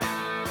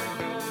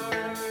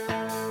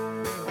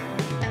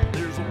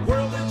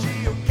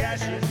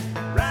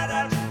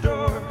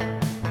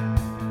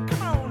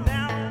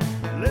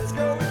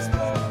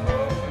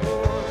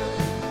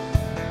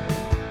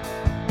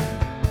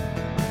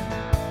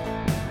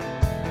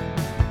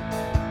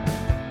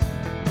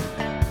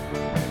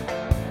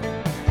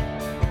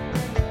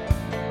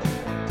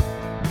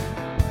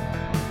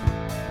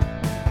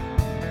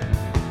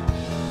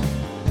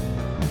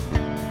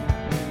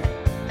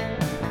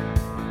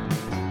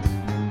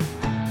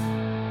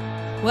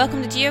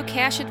Welcome to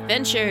Geocache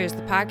Adventures,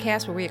 the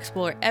podcast where we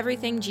explore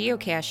everything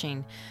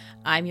geocaching.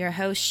 I'm your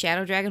host,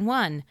 Shadow Dragon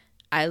 1.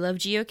 I love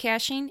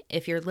geocaching.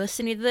 If you're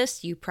listening to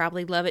this, you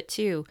probably love it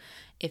too.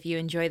 If you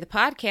enjoy the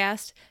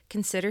podcast,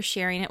 consider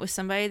sharing it with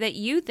somebody that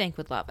you think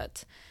would love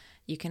it.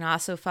 You can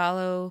also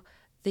follow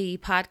the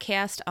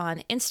podcast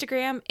on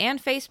Instagram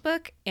and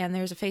Facebook, and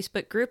there's a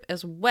Facebook group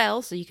as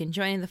well, so you can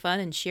join in the fun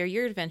and share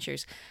your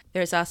adventures.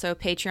 There's also a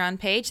Patreon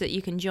page that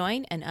you can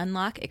join and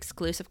unlock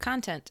exclusive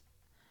content.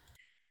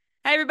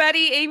 Hi,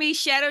 everybody. Amy,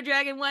 Shadow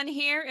Dragon 1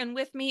 here, and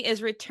with me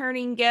is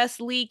returning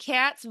guest Lee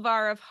Katz,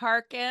 Var of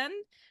Harken.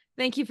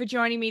 Thank you for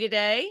joining me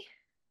today.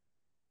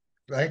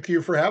 Thank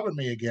you for having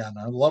me again.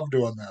 I love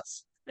doing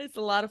this. It's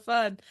a lot of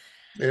fun.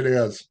 It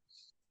is.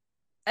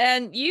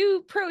 And you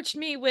approached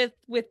me with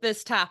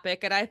this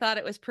topic, and I thought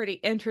it was pretty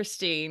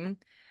interesting.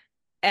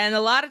 And a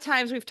lot of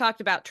times we've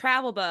talked about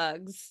travel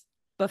bugs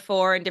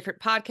before, and different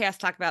podcasts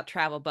talk about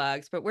travel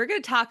bugs, but we're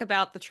going to talk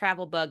about the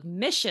travel bug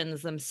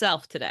missions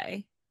themselves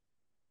today.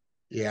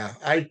 Yeah,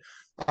 I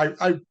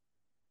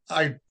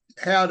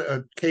had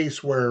a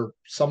case where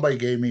somebody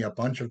gave me a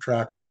bunch of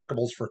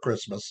trackables for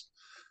Christmas,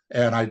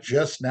 and I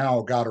just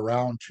now got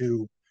around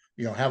to,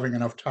 having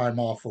enough time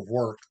off of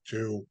work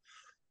to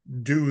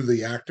do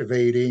the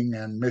activating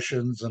and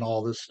missions and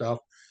all this stuff.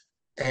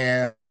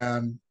 And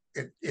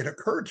it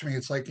occurred to me,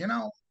 it's like,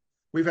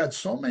 we've had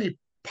so many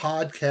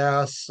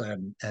podcasts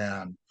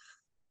and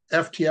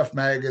FTF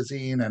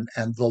magazine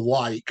and the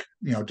like,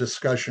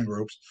 discussion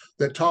groups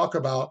that talk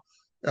about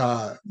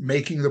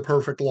making the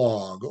perfect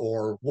log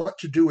or what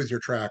to do with your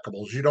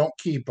trackables. You don't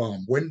keep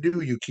them. When do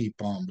you keep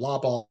them? Blah,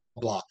 blah,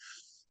 blah.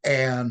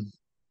 And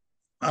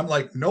I'm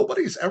like,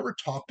 nobody's ever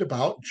talked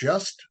about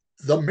just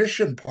the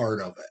mission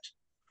part of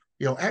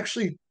it,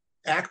 actually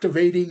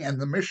activating and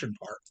the mission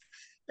part.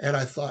 And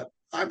I thought,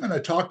 I'm going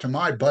to talk to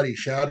my buddy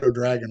Shadow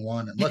Dragon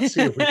 1 and let's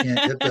see if we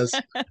can't get this.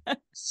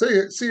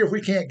 See if we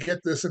can't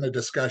get this in a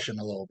discussion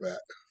a little bit.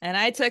 And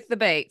I took the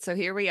bait, so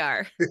here we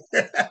are.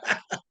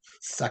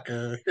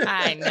 Sucker.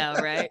 I know,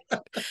 right?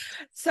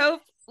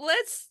 So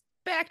let's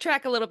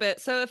backtrack a little bit.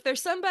 So if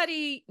there's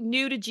somebody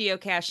new to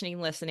geocaching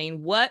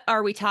listening, what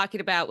are we talking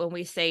about when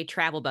we say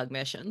travel bug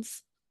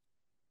missions?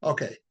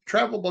 Okay,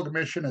 travel bug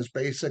mission is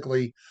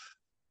basically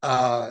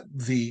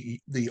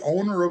the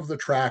owner of the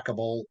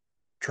trackable,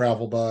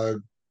 travel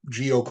bug,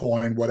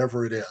 geocoin,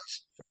 whatever it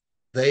is.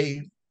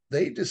 They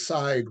they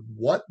decide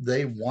what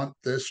they want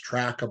this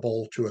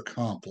trackable to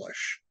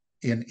accomplish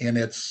in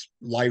its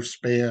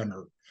lifespan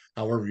or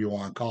however you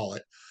want to call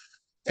it.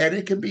 And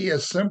it can be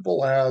as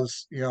simple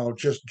as,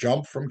 just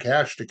jump from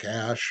cache to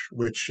cache,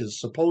 which is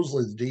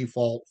supposedly the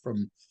default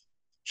from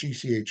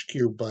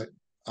GCHQ, but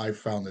I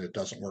found that it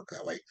doesn't work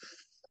that way.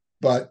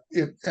 But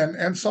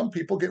and some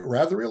people get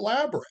rather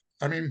elaborate.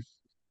 I mean,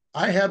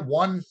 I had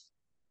one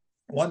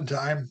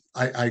time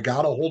I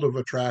got a hold of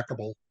a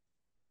trackable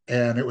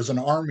and it was an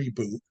army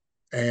boot,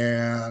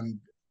 and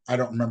I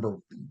don't remember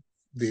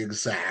the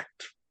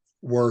exact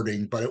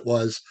wording, but it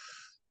was,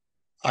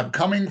 I'm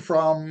coming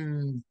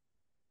from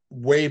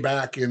way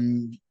back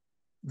in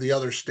the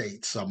other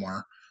state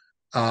somewhere,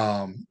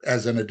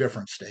 as in a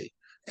different state.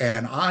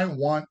 And I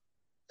want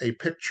a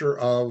picture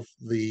of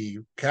the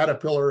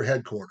Caterpillar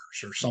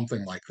headquarters or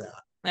something like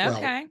that. Well,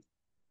 Okay.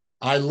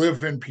 I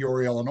live in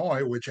Peoria,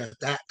 Illinois, which at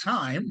that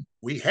time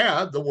we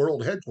had the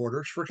world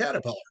headquarters for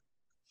Caterpillar.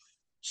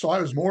 So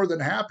I was more than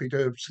happy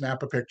to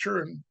snap a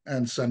picture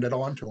and send it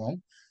on to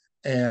them.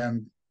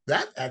 And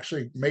that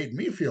actually made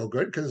me feel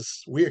good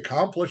because we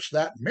accomplished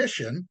that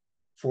mission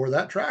for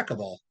that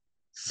trackable.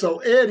 So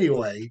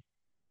anyway,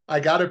 I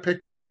got a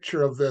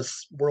picture of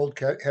this world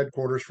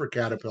headquarters for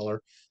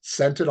Caterpillar,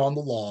 sent it on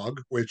the log,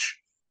 which,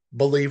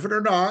 believe it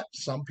or not,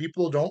 some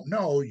people don't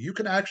know, you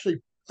can actually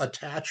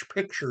attach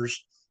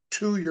pictures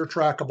to your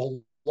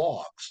trackable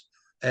logs.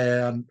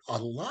 And a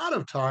lot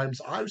of times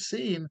I've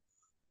seen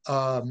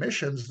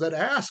missions that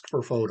ask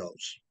for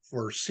photos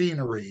for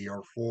scenery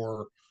or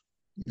for,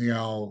 you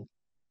know,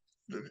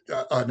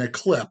 an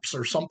eclipse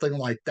or something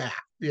like that,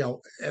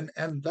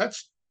 and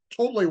that's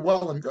totally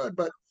well and good,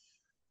 but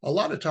a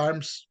lot of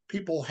times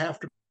people have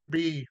to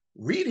be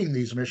reading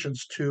these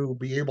missions to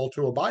be able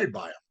to abide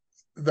by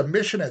them. The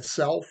mission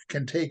itself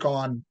can take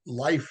on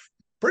life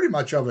pretty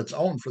much of its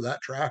own for that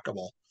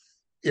trackable.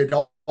 It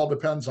all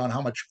depends on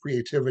how much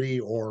creativity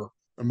or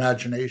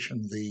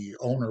imagination the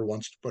owner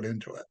wants to put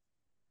into it.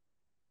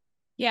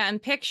 Yeah, and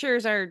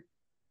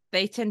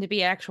they tend to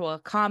be a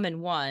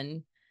common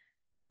one.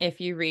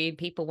 If you read,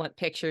 people want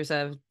pictures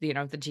of, the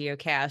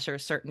geocache or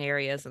certain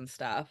areas and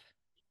stuff.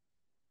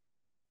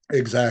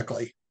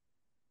 Exactly.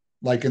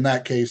 Like in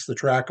that case, the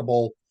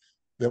trackable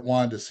that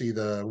wanted to see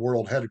the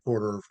world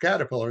headquarters of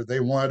Caterpillar, they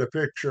wanted a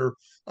picture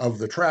of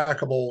the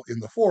trackable in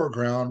the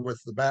foreground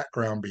with the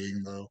background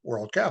being the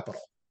world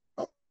capital.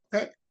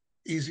 Okay,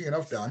 easy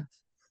enough done.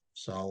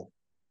 So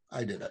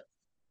I did it.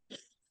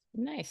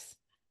 Nice.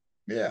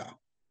 Yeah.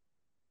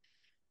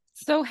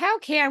 So how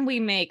can we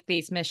make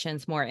these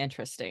missions more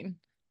interesting?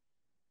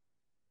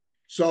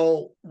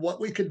 So what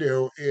we could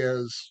do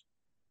is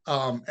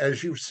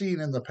as you've seen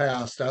in the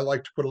past, I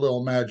like to put a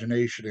little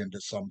imagination into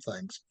some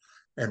things.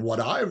 And what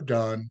I've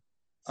done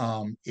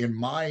in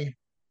my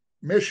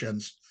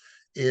missions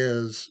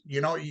is,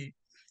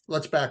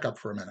 let's back up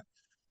for a minute.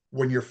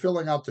 When you're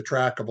filling out the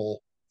trackable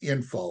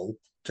info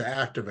to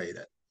activate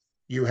it,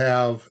 you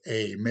have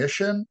a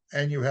mission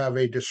and you have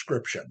a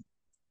description.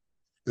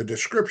 The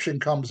description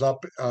comes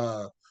up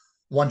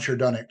once you're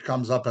done, it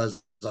comes up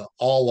as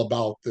all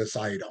about this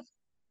item.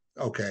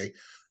 Okay.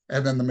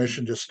 And then the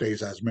mission just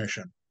stays as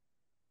mission.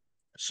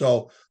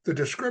 So the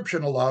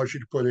description allows you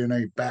to put in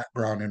a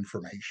background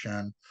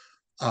information,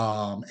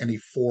 any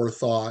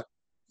forethought,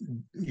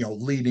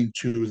 leading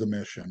to the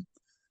mission.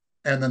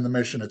 And then the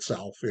mission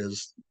itself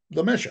is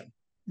the mission.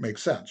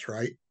 Makes sense,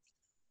 right?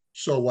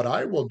 So what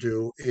I will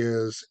do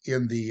is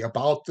in the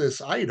about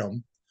this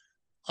item,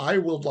 I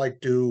will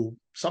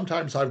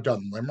sometimes I've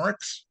done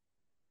limericks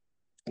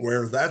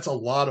where that's a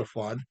lot of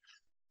fun.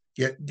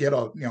 Get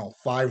a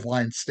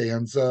 5-line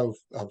stanza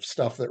of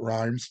stuff that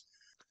rhymes.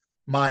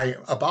 My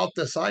about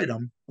this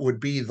item would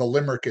be the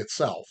limerick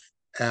itself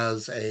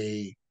as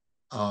a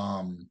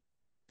um,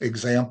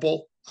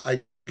 example,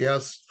 I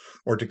guess,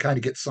 or to kind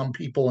of get some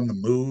people in the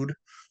mood.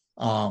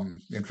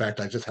 In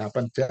fact, I just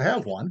happen to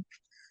have one.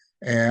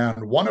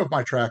 And one of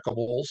my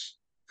trackables,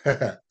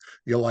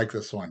 you'll like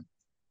this one.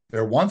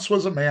 There once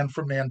was a man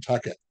from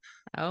Nantucket.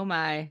 Oh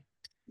my.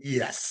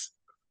 Yes.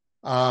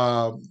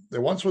 There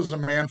once was a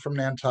man from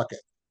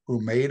Nantucket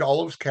who made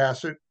all of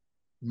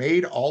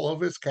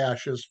his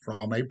caches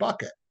from a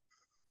bucket.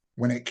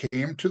 When it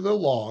came to the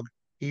log,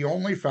 he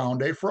only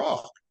found a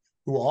frog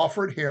who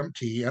offered him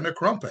tea and a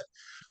crumpet.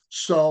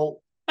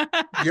 So,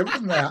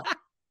 given that,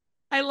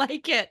 I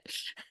like it.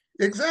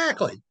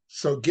 exactly.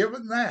 So,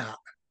 given that,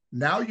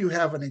 now you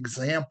have an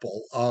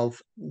example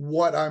of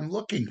what I'm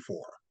looking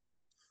for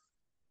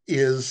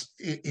is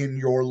in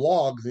your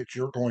log that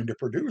you're going to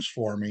produce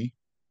for me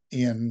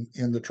in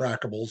the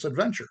trackables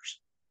adventures.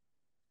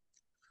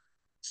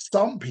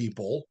 Some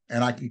people,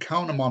 and I can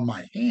count them on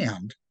my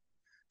hand,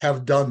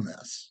 have done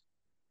this.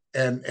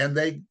 And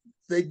they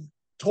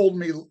told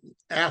me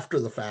after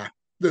the fact,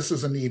 this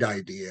is a neat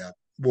idea,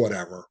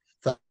 whatever.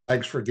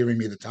 Thanks for giving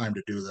me the time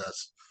to do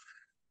this.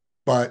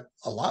 But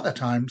a lot of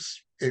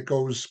times it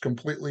goes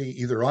completely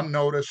either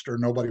unnoticed or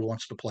nobody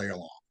wants to play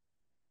along.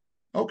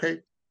 Okay,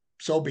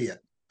 so be it.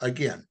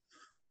 Again,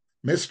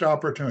 missed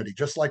opportunity,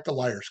 just like the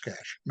liar's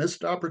cache.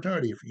 Missed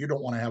opportunity if you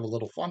don't want to have a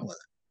little fun with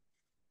it.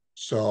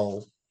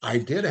 So I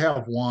did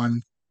have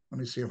one. Let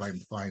me see if I can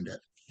find it.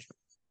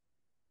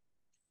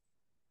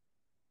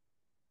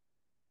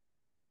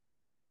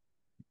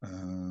 Of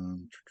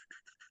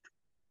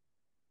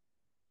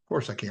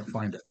course, I can't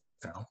find it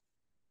now.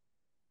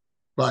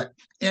 But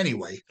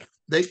anyway,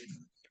 they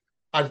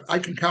I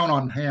can count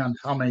on hand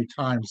how many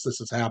times this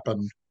has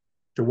happened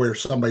to where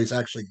somebody's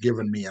actually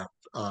given me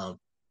a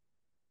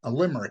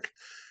limerick,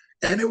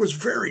 and it was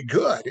very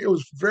good. It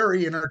was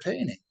very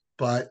entertaining,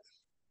 but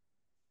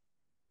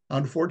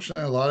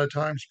unfortunately, a lot of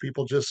times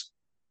people just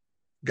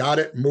got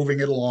it moving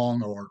it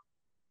along or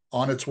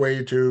on its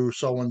way to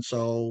so and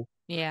so.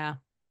 Yeah.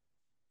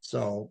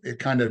 So it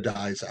kind of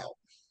dies out.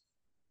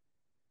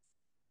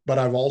 But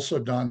I've also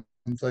done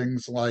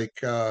things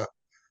like,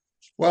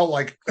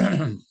 like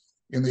in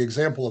the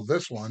example of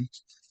this one,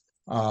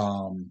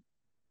 um,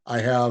 I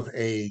have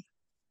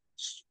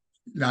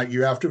now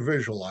you have to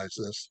visualize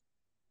this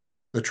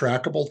the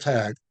trackable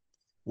tag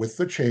with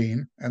the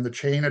chain, and the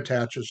chain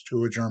attaches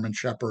to a German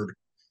Shepherd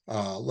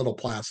little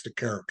plastic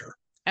character.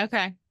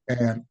 Okay.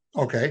 And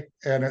okay,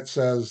 and it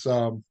says,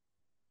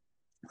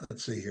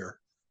 let's see here,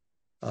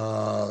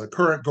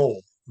 current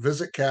goal: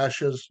 visit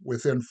caches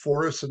within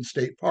forests and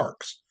state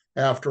parks.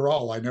 After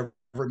all, I never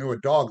knew a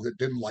dog that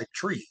didn't like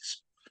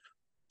trees.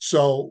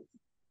 So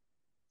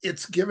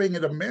it's giving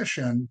it a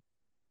mission,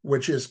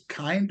 which is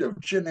kind of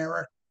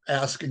generic,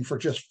 asking for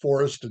just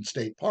forest and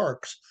state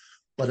parks,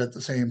 but at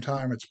the same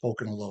time, it's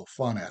poking a little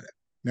fun at it.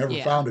 Never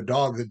Yeah. found a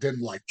dog that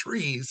didn't like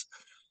trees.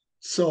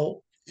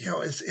 So,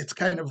 it's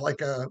kind of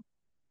like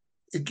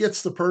it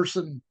gets the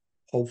person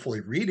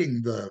hopefully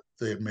reading the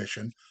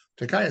mission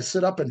to kind of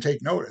sit up and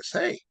take notice.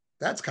 Hey,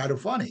 that's kind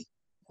of funny,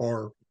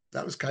 or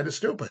that was kind of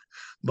stupid,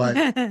 but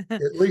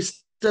at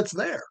least it's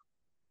there.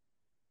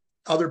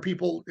 Other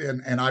people,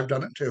 and I've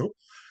done it too.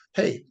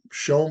 Hey,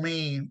 show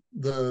me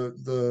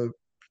the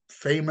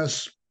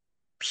famous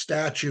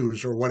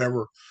statues or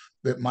whatever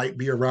that might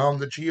be around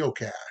the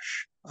geocache.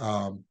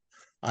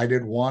 I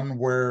did one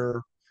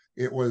where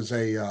it was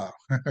I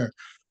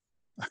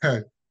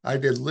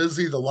did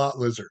Lizzie the Lot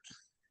Lizard,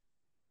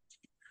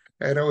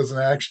 and it was an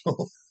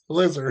actual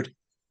lizard.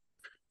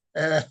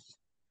 And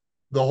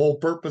the whole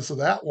purpose of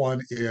that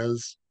one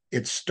is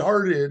it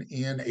started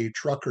in a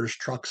trucker's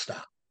truck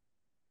stop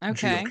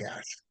Okay.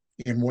 geocache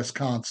in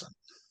Wisconsin.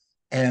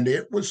 And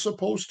it was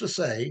supposed to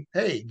say,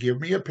 hey,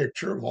 give me a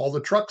picture of all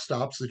the truck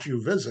stops that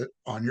you visit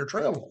on your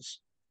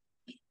travels.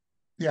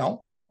 You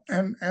know,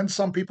 and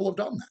some people have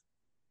done that.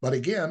 But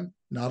again,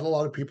 not a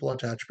lot of people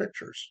attach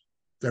pictures.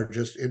 They're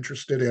just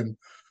interested in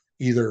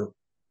either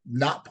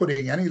not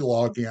putting any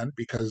log in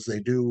because they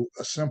do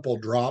a simple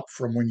drop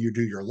from when you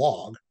do your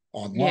log Yeah.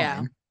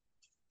 online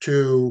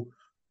to,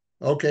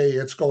 okay,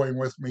 it's going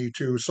with me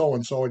to so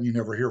and so, and you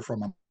never hear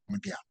from them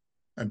again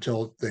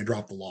until they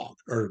drop the log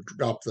or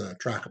drop the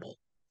trackable.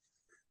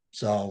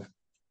 So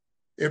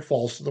it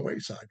falls to the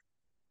wayside.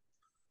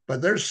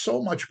 But there's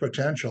so much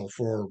potential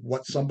for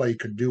what somebody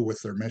could do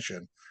with their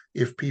mission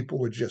if people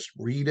would just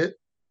read it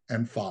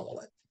and follow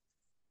it.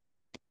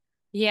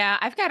 Yeah,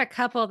 I've got a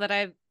couple that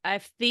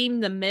I've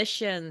themed the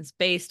missions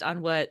based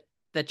on what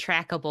the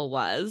trackable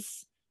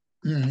was.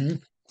 Mm-hmm.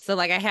 So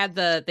like I had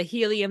the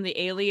helium, the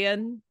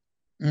alien,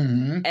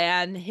 Mm-hmm.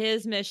 and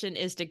his mission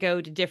is to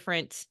go to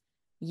different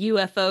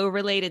UFO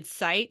related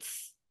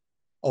sites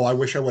Oh, I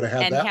wish I would have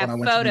had and that when have I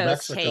went to New photos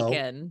Mexico.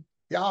 taken.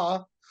 Yeah,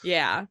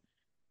 Yeah.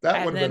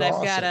 that would And have then been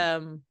I've got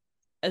awesome.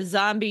 a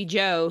zombie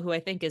Joe who I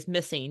think is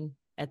missing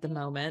at the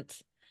moment.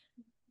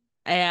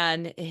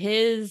 And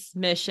his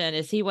mission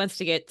is he wants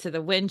to get to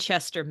the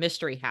Winchester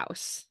Mystery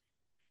House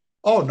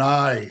Oh, and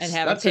nice.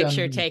 have a That's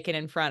picture in taken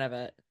in front of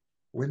it.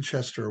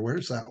 Winchester.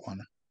 Where's that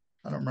one?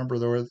 I don't remember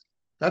the.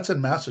 That's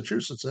in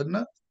Massachusetts, isn't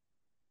it?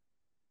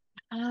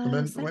 The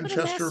Is that one in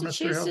Winchester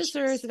Mystery Massachusetts House.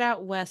 or is it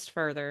out west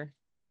further?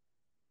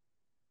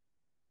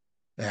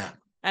 Yeah,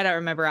 I don't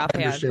remember I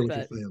offhand, understand what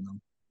you're but saying,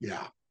 though.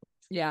 Yeah.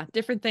 yeah,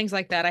 different things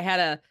like that. I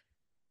had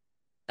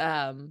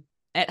a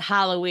at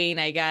Halloween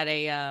I got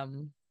a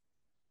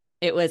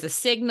it was a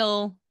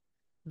signal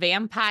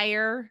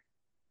vampire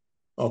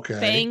Okay.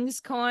 fangs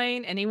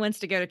coin and he wants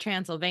to go to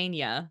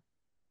Transylvania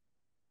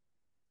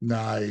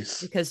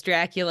Nice. because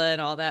Dracula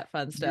and all that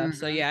fun stuff.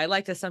 So Hmm. yeah, I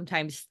like to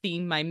sometimes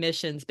theme my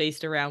missions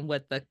based around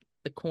what the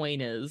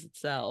coin is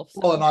itself.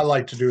 Well, and So I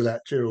like to do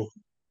that too.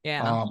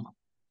 yeah. Um,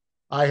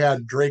 I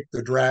had Drake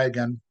the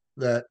Dragon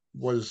that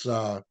was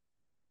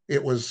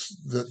it was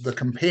the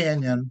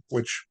companion,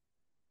 which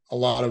a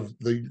lot of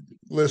the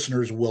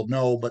listeners will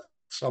know, but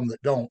some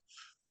that don't.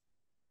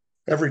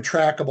 Every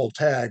trackable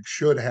tag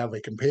should have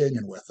a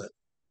companion with it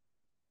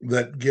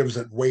that gives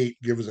it weight,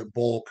 gives it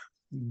bulk,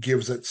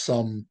 gives it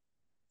some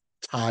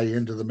tie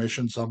into the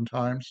mission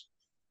sometimes.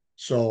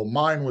 So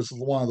mine was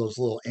one of those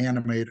little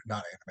animated,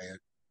 not animated,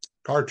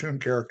 cartoon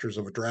characters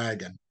of a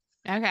dragon.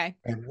 Okay.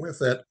 And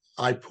with it,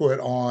 I put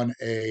on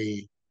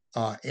a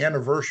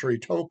anniversary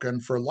token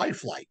for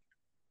Lifelight,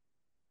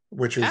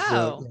 which is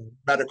Oh, the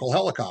medical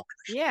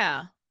helicopters.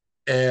 yeah.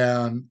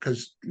 And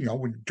because,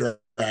 when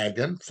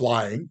dragon,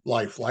 flying,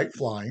 Lifelight,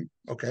 flying.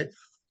 Okay.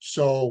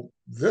 So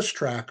this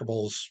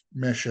trackables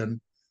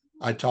mission,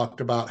 I talked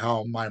about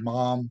how my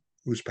mom,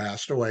 who's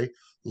passed away,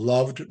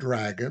 loved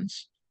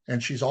dragons.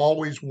 And she's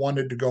always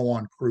wanted to go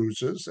on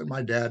cruises, and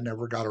my dad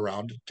never got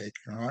around to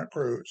taking her on a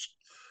cruise.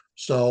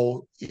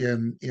 So,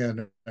 in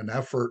an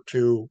effort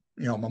to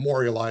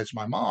memorialize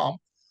my mom,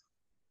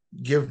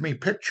 give me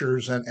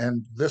pictures,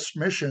 and this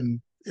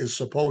mission is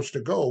supposed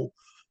to go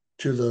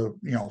to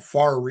the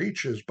far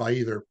reaches by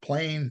either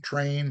plane,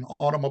 train,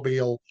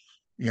 automobile,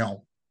 you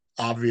know,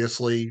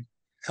 obviously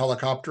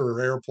helicopter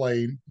or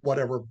airplane,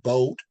 whatever,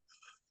 boat,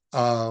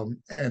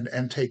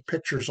 and take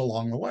pictures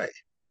along the way.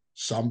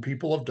 Some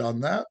people have done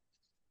that,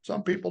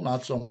 some people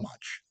not so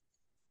much.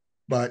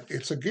 But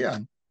it's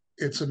again,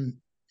 it's an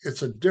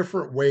it's a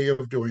different way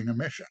of doing a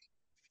mission.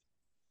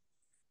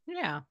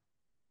 Yeah.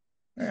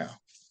 Yeah.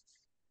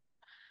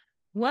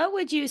 What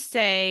would you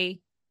say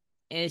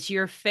is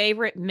your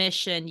favorite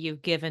mission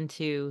you've given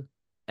to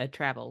a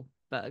travel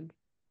bug?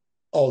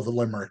 Oh, the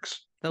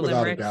limericks, The without a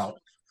limericks? doubt,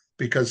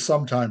 because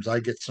sometimes I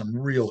get some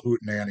real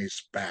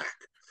hootenannies back.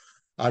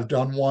 I've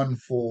done one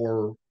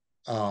for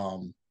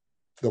um,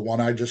 the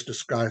one I just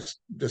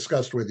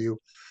discussed with you.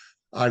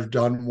 I've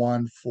done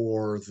one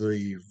for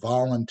the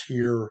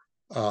volunteer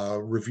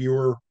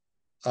reviewer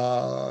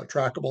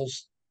trackables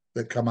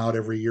that come out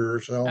every year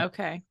or so,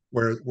 Okay.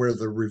 where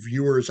the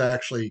reviewers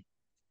actually,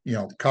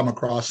 come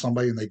across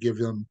somebody and they give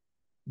them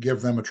a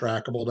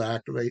trackable to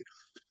activate.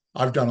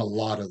 I've done a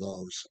lot of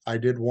those. I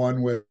did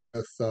one with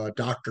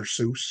Dr.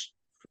 Seuss,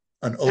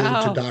 an ode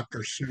to Oh. Dr.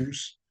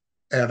 Seuss,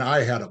 and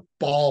I had a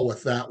ball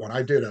with that one.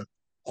 I did a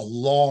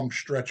long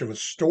stretch of a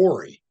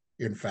story,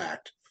 in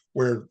fact,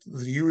 where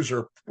the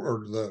user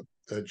or the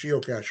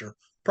geocacher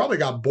probably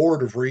got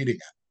bored of reading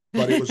it,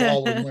 but it was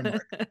all in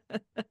limerick.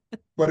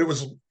 But it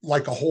was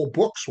like a whole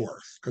book's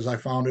worth because I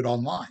found it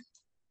online.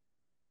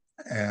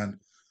 And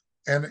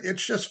and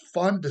it's just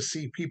fun to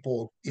see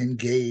people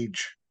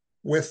engage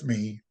with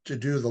me to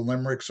do the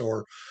limericks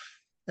or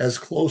as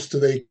close to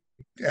they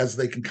as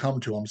they can come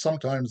to them.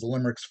 Sometimes the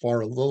limericks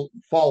fall a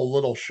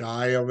little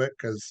shy of it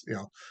because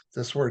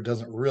this word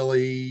doesn't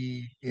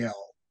really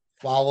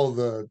follow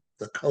the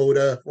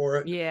coda for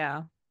it,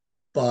 Yeah,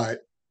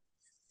 but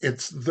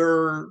it's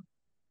their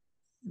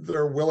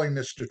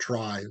willingness to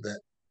try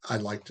that I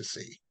like to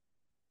see.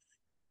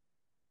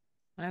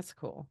 that's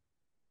cool.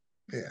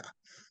 Yeah,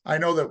 I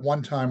know that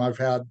one time I've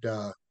had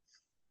a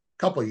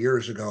couple of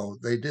years ago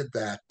they did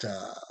that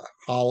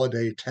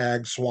holiday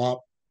tag swap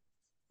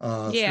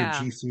through Yeah.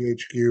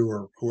 GCHQ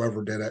or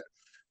whoever did it,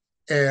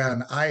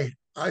 and I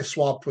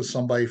swapped with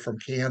somebody from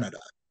Canada,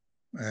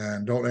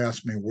 and don't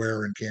ask me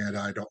where in Canada,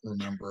 I don't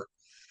remember.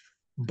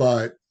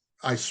 But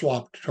I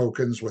swapped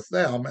tokens with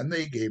them and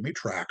they gave me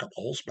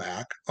trackables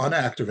back,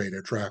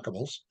 unactivated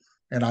trackables,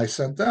 and I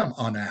sent them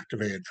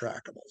unactivated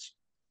trackables.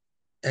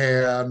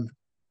 And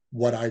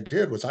what I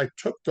did was I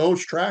took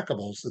those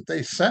trackables that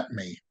they sent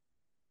me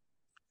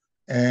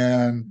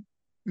and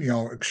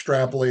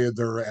extrapolated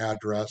their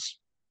address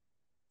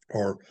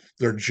or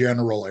their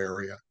general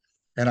area.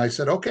 And I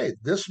said, okay,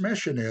 this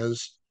mission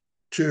is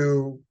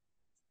to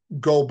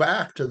go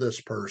back to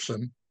this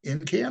person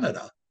in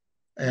Canada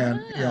and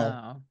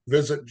Oh.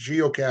 visit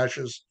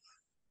geocaches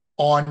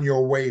on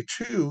your way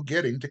to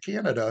getting to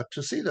Canada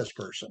to see this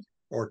person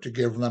or to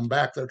give them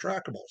back their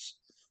trackables.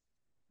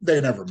 They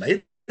never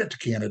made it to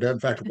Canada. In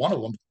fact, one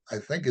of them I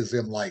think is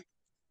in like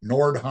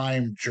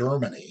Nordheim,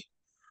 Germany,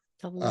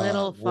 It's a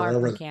little far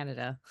from wherever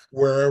Canada.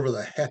 wherever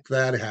the heck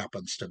that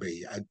happens to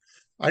be.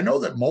 I know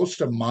that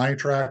most of my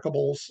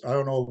trackables, I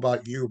don't know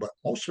about you, but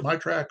most of my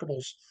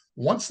trackables,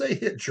 once they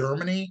hit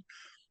Germany,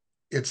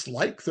 it's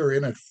like they're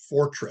in a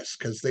fortress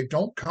because they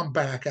don't come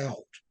back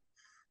out.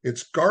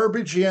 It's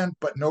garbage in,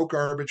 but no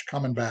garbage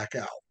coming back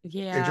out. They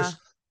Yeah. just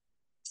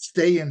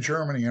stay in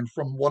Germany. And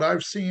from what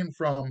I've seen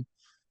from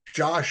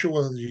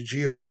Joshua, the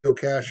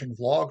geocaching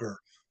vlogger,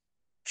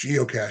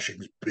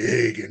 geocaching is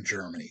big in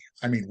Germany.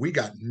 I mean, we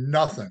got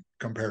nothing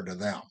compared to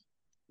them.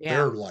 Yeah.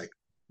 They're like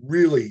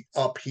really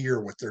up here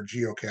with their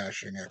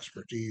geocaching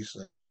expertise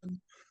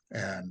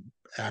and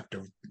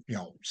active,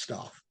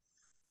 stuff.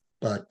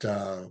 But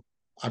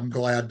I'm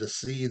glad to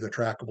see the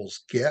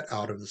trackables get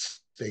out of the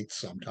states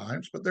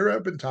sometimes. But there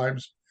have been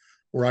times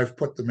where I've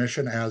put the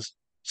mission as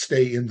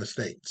stay in the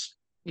states.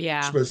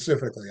 Yeah.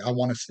 Specifically, I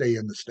want to stay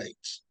in the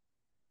states.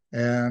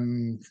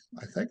 And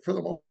I think for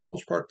the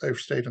most part, they've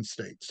stayed in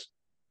states.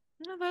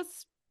 No,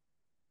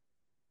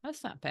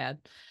 that's not bad.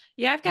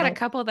 Yeah, I've got a No,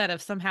 couple that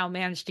have somehow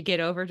managed to get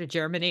over to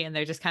Germany and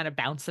they're just kind of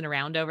bouncing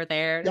around over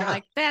there. And I'm yeah,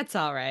 like, that's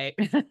all right.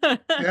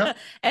 yeah.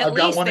 At I've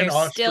got least one in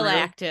they're still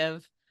Austria,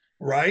 active.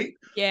 right?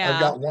 I've Yeah.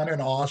 got one in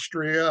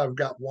Austria. I've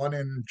got one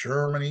in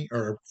Germany,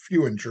 or a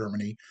few in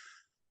Germany.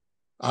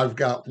 I've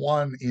got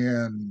one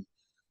in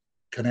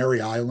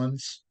Canary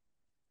Islands.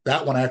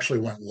 That one actually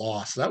went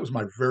lost. That was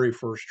my very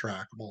first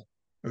trackable.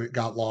 It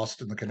got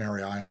lost in the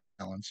Canary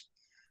Islands.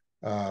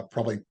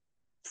 Probably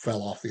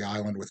fell off the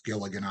island with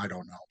Gilligan. I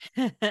don't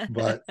know,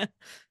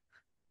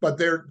 but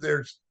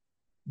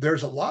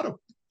there's a lot of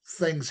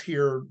things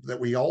here that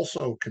we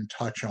also can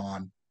touch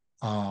on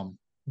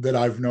that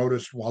I've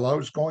noticed while I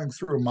was going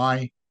through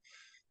my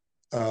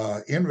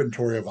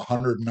inventory of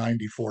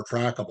 194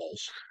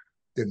 trackables.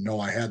 Didn't know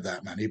I had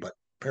that many, but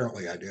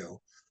apparently I do.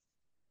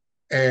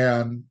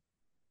 And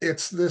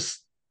it's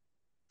this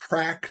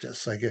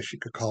practice, I guess you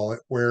could call it,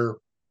 where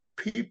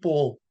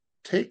people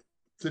take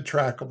the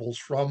trackables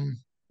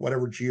from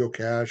whatever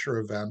geocache or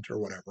event or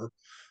whatever,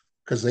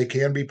 because they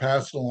can be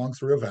passed along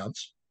through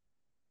events,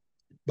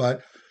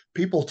 but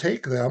people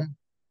take them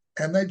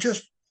and they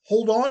just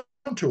hold on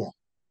to them.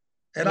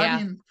 And I Yeah.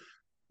 mean,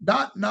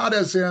 not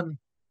as in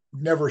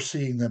never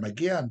seeing them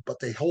again, but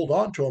they hold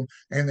on to them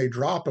and they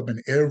drop them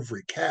in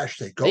every cache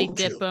they They go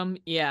dip to. them.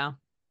 Yeah.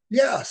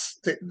 Yes,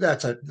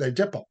 they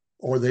dip them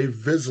or they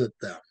visit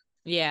them.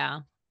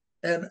 Yeah.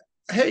 And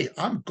hey,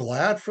 I'm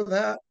glad for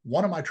that.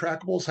 One of my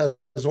trackables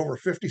has over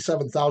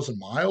 57,000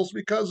 miles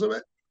because of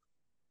it.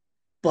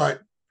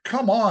 But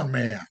come on,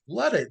 man,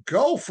 let it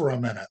go for a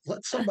minute.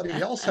 Let somebody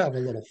else have a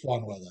little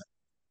fun with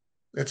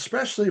it,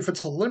 especially if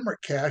it's a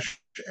limerick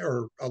cache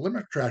or a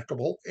limerick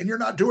trackable and you're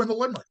not doing the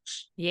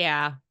limericks.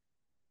 Yeah.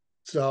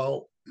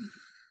 So,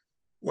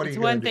 what are It's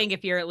you going one to do? thing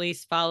if you're at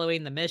least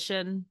following the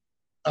mission,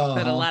 Uh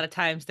but a huh. lot of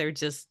times they're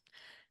just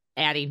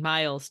adding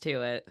miles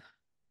to it.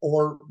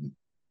 Or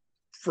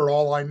for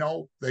all I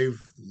know, they've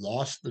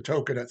lost the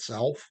token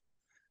itself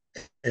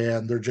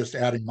and they're just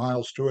adding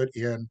miles to it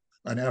in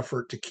an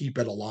effort to keep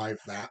it alive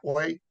that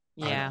way.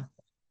 I don't Yeah. know.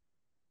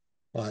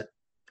 But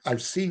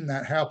I've seen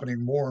that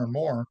happening more and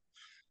more.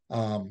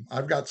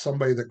 I've got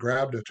somebody that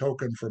grabbed a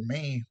token from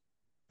me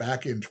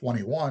back in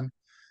 21,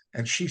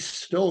 and she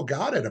still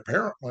got it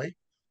apparently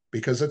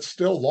because it's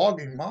still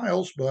logging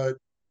miles, but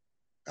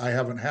I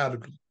haven't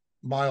had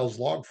miles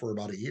logged for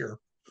about a year.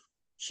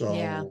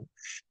 Yeah. So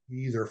she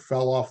either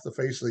fell off the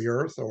face of the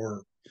earth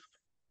or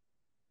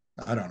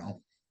I don't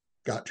know,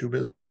 got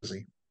too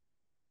busy.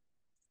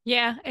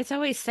 Yeah. It's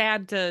always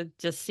sad to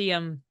just see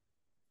them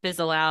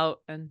fizzle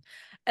out. And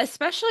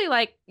especially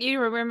like, you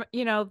remember,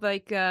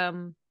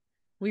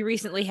 we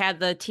recently had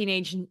the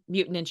Teenage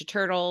Mutant Ninja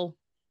Turtle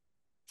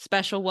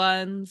special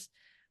ones.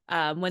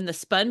 When the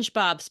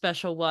SpongeBob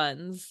special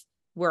ones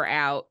were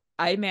out,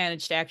 I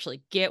managed to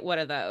actually get one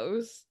of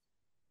those.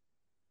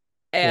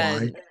 Why?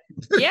 And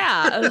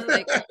yeah, I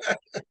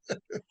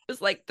was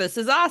like, this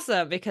is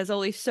awesome because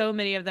only so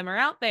many of them are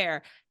out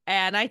there.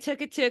 And I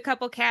took it to a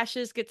couple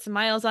caches, get some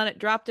miles on it,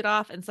 dropped it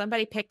off, and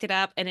somebody picked it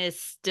up and is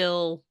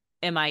still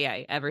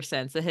MIA ever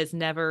since. It has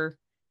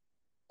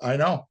I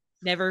know.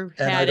 never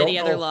And I had any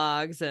don't other know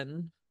logs.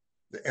 And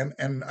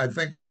and I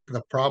think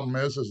the problem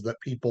is that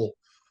people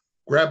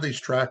grab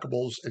these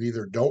trackables and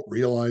either don't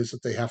realize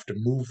that they have to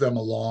move them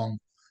along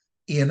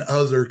in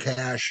other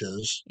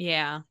caches,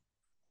 Yeah.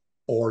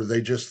 or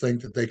they just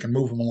think that they can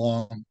move them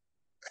along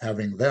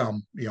having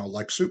them,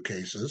 like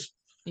suitcases.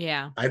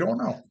 Yeah. I don't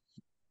know.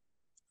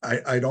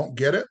 I don't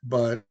get it,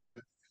 but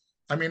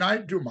I mean, I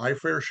do my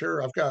fair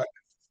share. I've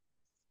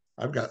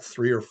got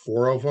 3 or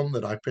 4 of them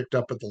that I picked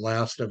up at the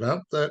last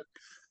event that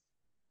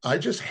I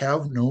just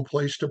have no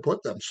place to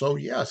put them. So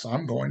yes,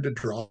 I'm going to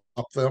drop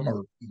them,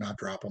 or not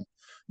drop them,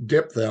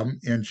 dip them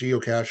in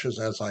geocaches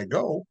as I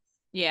go,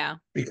 Yeah.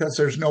 because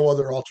there's no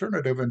other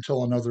alternative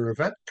until another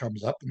event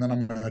comes up, and then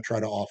I'm going to try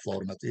to offload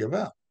them at the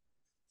event.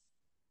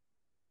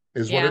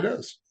 Is what it Yeah.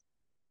 is.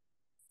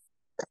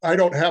 I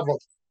don't have a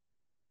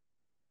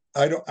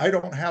I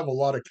don't have a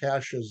lot of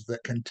caches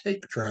that can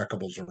take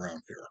trackables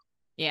around here.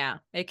 Yeah.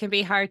 It can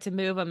be hard to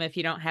move them if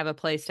you don't have a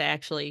place to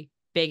actually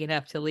big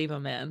enough to leave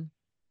them in.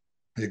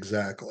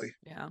 Exactly.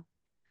 Yeah.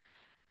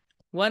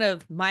 One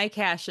of my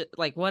cache,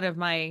 like one of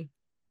my,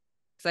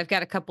 because I've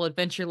got a couple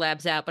adventure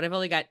labs out, but I've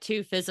only got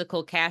 2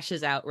 physical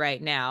caches out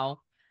right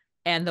now.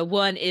 And the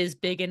one is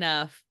big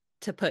enough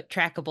to put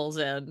trackables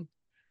in.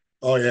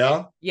 Oh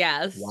yeah.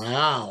 Yes.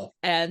 Wow.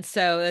 And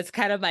so that's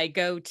kind of my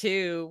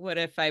go-to. What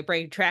if I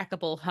bring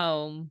trackable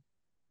home,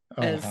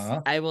 as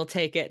Uh-huh. I will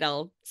take it and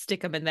I'll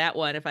stick them in that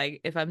one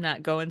if I'm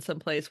not going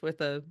someplace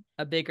with a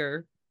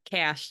bigger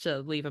cache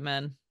to leave them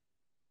in.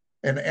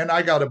 And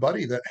I got a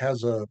buddy that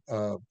has a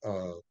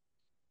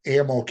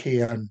ammo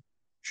can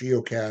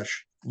geocache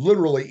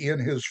literally in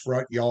his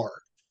front yard,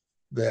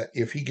 that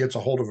if he gets a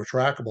hold of a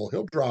trackable,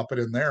 he'll drop it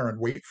in there and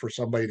wait for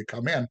somebody to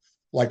come in,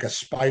 like a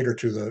spider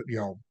to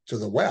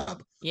the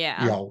web. You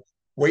Yeah. know,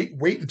 wait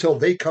until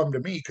they come to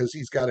me, because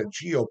he's got a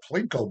Geo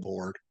Plinko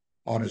board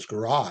on his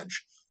garage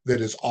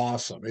that is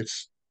awesome.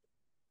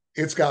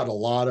 It's got a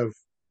lot of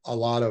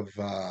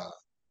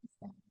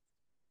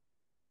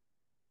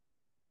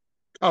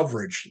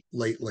coverage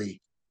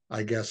lately,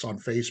 I guess, on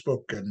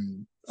Facebook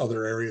and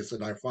other areas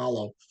that I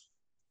follow.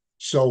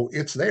 So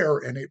it's there,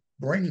 and it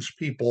brings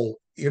people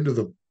into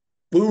the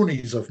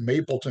boonies of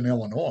Mapleton,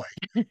 Illinois,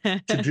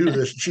 to do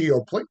this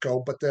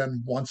geoplinko. But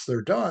then once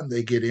they're done,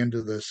 they get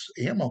into this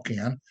ammo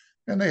can,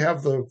 and they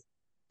have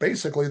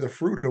basically the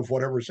fruit of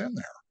whatever's in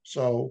there.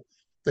 So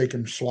they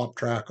can swap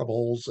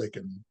trackables, they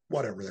can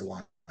whatever they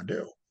want to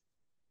do.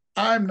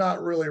 I'm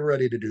not really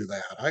ready to do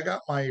that. I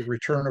got my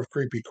return of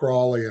Creepy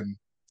Crawly, and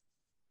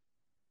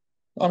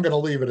I'm going to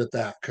leave it at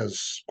that,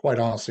 because quite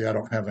honestly, I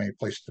don't have any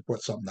place to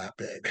put something that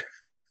big.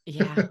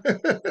 Yeah.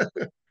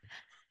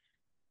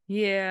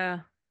 Yeah.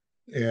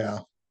 Yeah.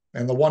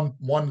 And the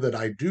one that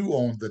I do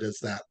own that is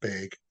that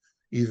big,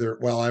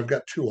 well, I've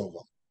got 2 of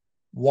them.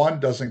 One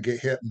doesn't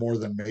get hit more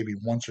than maybe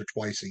once or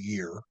twice a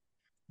year.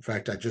 In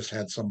fact, I just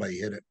had somebody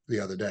hit it the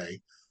other day.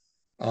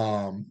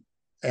 Um,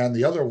 and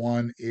the other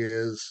one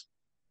is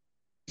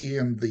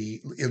in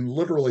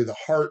literally the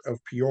heart of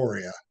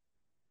Peoria,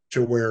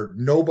 to where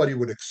nobody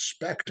would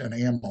expect an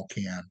ammo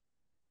can,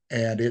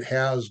 and it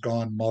has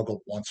gone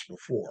muggled once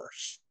before.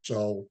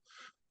 So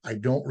I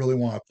don't really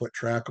want to put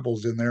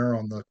trackables in there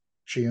on the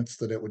chance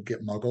that it would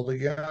get muggled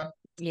again.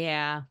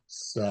 Yeah.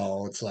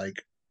 So it's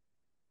like,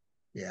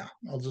 yeah,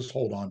 I'll just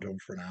hold on to them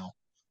for now.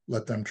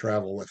 Let them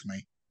travel with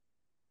me.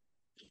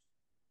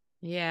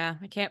 Yeah.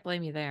 I can't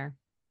blame you there.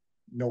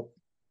 Nope.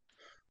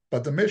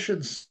 But the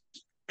missions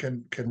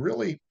can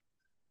really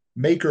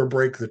make or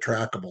break the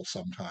trackable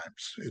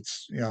sometimes.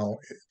 It's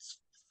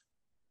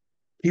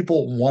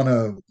people want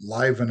to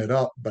liven it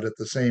up, but at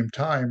the same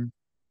time,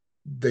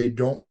 they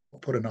don't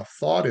put enough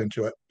thought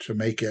into it to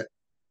make it,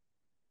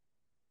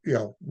 you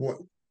know,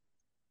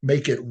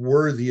 make it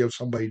worthy of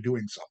somebody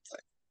doing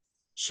something.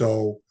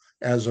 So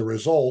as a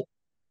result,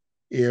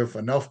 if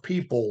enough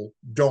people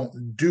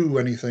don't do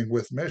anything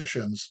with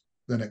missions,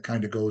 then it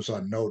kind of goes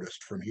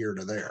unnoticed from here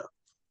to there.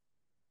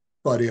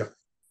 But if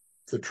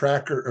the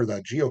tracker or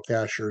the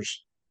geocachers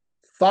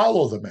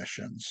follow the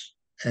missions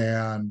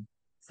and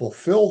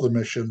fulfill the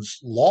missions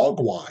log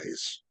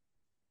wise,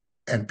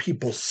 and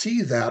people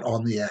see that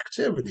on the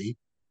activity,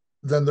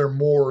 then they're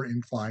more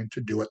inclined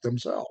to do it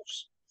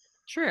themselves.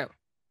 True.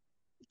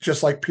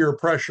 Just like peer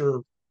pressure,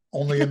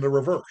 only in the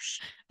reverse.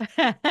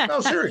 No,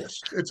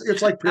 serious.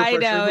 It's like peer I pressure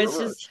in know. the It's just,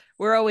 reverse.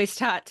 we're always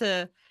taught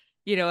to,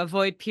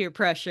 avoid peer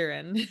pressure.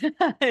 And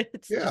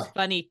it's Yeah, just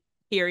funny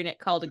hearing it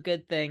called a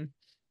good thing.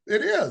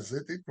 it is.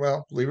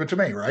 Well, leave it to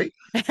me, right?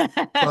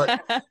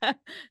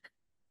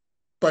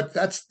 But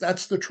that's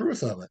the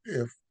truth of it.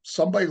 If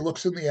somebody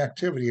looks in the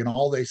activity and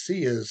all they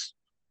see is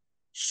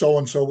so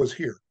and so was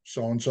here,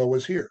 so and so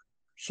was here,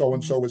 so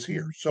and so was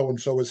here, Mhm. so and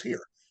so was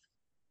here,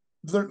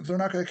 they're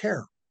not going to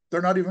care.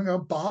 They're not even going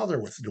to bother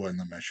with doing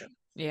the mission.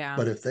 Yeah.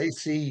 But if they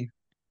see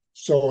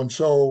so and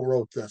so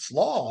wrote this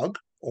log,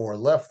 or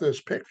left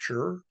this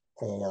picture,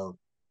 or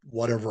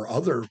whatever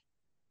other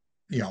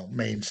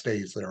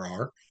mainstays there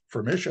are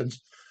for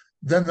missions,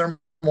 then they're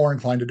more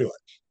inclined to do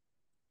it,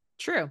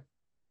 True.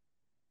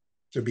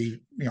 to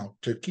be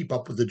to keep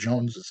up with the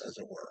Joneses, as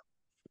it were.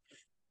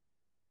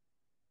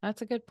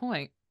 That's a good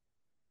point.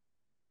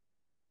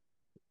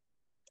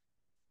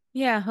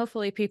 Yeah,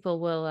 hopefully people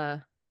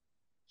will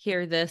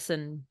hear this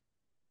and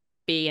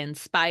be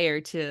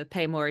inspired to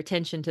pay more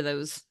attention to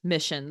those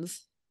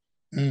missions.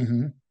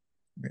 Hmm.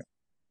 Yeah.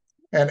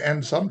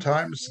 And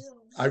sometimes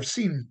I've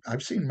seen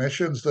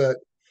missions that,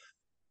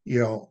 you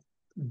know,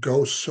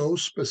 go so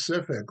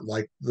specific,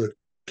 like the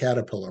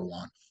Caterpillar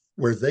one,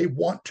 where they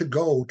want to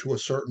go to a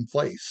certain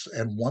place.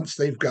 And once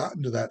they've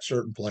gotten to that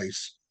certain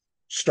place,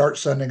 start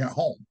sending it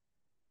home.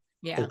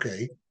 Yeah.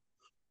 Okay.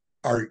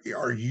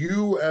 Are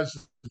you as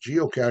a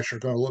geocacher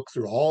going to look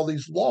through all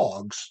these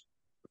logs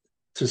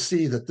to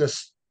see that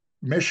this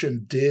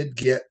mission did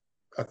get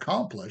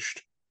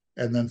accomplished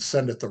and then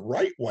send it the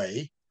right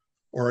way?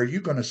 Or are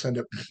you going to send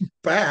it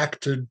back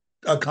to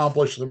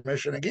accomplish the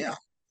mission again?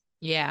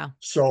 Yeah.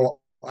 So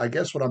I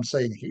guess what I'm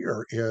saying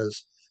here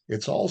is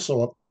it's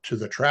also up to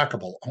the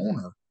trackable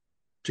owner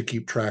to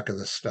keep track of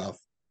this stuff.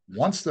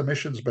 Once the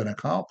mission's been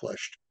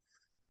accomplished,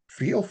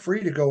 feel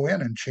free to go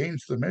in and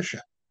change the mission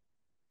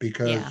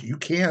because Yeah. you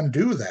can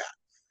do that.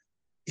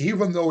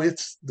 Even though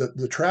it's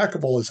the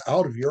trackable is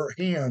out of your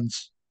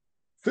hands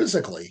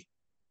physically,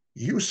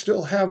 you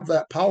still have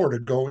that power to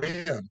go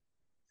in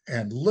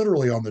and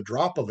literally on the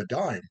drop of a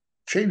dime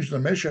change the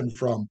mission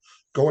from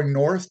going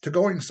north to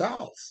going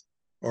south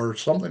or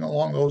something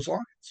along those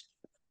lines.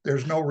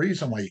 There's no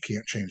reason why you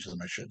can't change the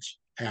missions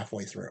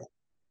halfway through.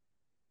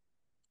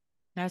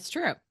 That's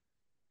true.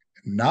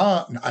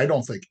 Not, I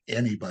don't think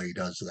anybody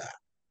does that.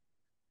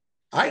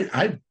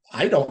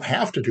 I don't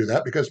have to do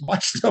that because my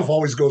stuff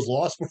always goes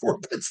lost before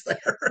it gets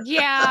there.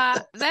 Yeah,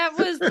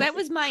 that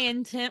was my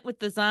intent with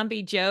the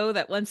Zombie Joe,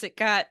 that once it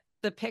got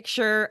the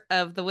picture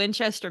of the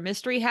Winchester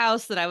Mystery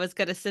House that I was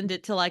going to send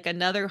it to like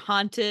another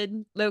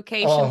haunted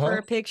location for Uh-huh.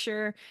 a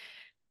picture,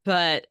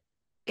 but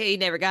he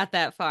never got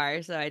that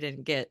far, so I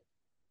didn't get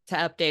to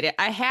update it.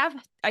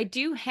 I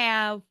do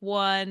have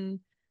one,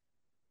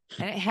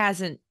 and it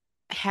hasn't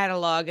had a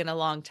log in a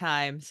long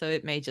time, so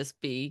it may just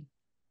be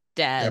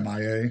dead.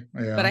 MIA.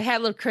 But Yeah. I had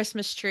a little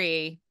Christmas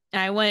tree,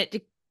 and I wanted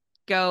to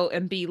go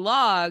and be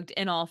logged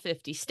in all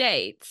 50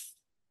 states.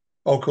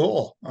 Oh,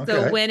 cool. So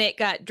Okay. when it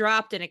got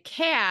dropped in a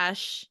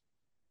cache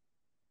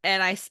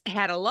and I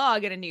had a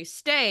log in a new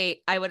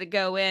state, I would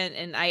go in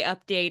and I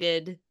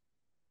updated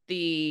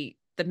the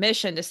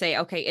mission to say,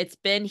 okay, it's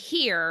been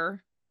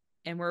here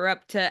and we're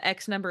up to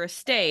X number of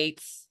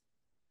states.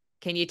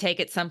 Can you take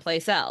it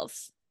someplace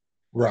else?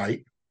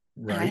 Right.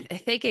 And Right. I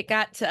think it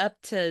got to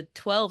up to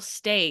 12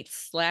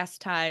 states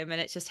last time, and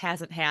it just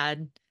hasn't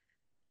had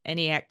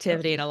any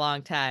activity in a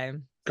long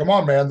time. Come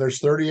on, man. There's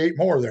 38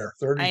 more there,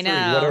 I 33,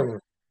 know.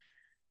 whatever.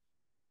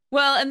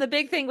 Well, and the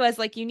big thing was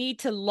like you need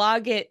to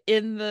log it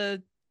in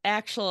the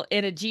actual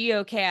in a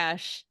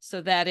geocache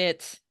so that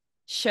it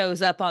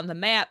shows up on the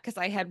map, because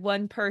I had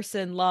one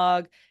person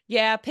log,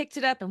 yeah, picked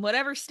it up in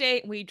whatever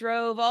state, and we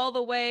drove all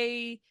the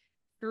way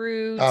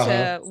through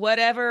Uh-huh. to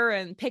whatever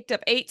and picked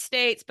up 8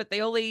 states, but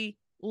they only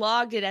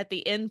logged it at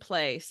the end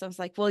place. I was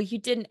like, well, you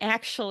didn't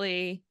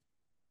actually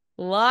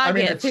I log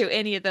mean, it it's through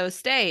any of those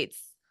states.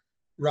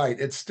 right.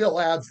 It still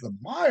adds the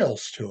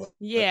miles to it,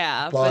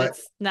 Yeah, but but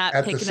it's not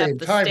at the picking up same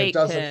the time, it state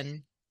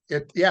doesn't,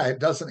 pin. it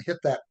doesn't hit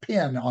that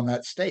pin on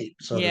that state,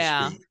 so to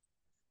Yeah. speak.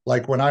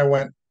 Like when I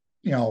went,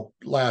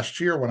 last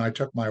year when I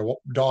took my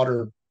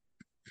daughter,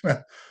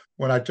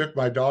 when I took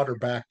my daughter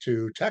back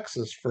to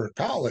Texas for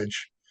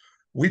college,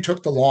 we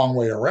took the long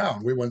way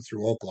around. We went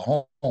through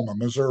Oklahoma,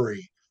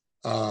 Missouri,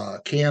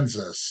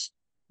 Kansas,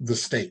 the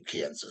state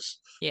Kansas,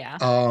 Yeah.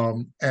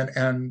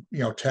 and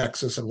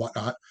Texas and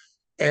whatnot.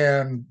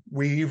 And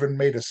we even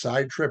made a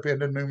side trip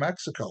into New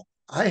Mexico.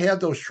 I had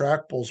those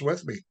trackables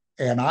with me,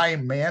 and I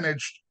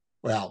managed.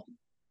 Well,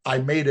 I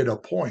made it a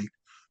point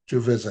to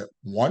visit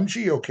one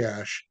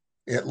geocache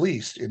at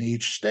least in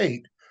each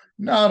state,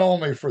 not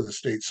only for the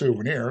state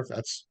souvenir.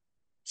 That's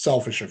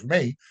selfish of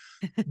me,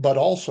 but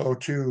also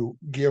to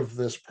give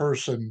this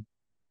person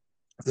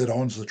that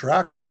owns the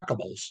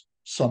trackables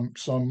some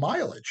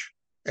mileage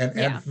and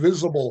Yeah.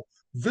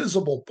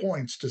 visible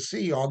points to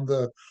see on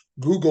the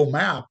Google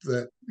map,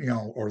 that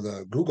or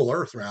the Google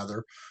Earth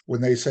rather, when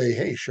they say,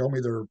 hey, show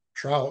me their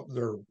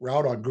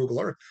route on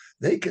Google Earth,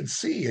 they can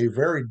see a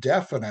very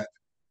definite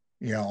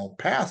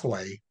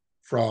pathway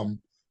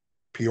from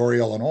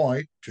Peoria,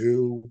 Illinois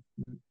to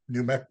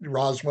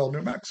Roswell,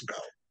 New Mexico.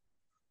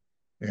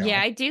 Yeah, you know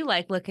I do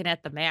like looking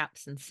at the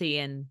maps and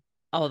seeing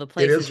all the it is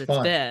places it's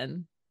fun.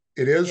 been.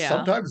 It is. Yeah.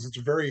 Sometimes it's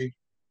very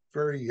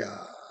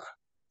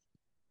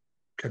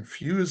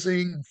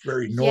confusing,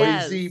 very Yes.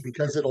 noisy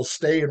because it'll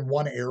stay in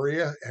one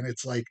area and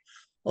it's like,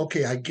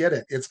 okay, I get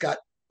it. It's got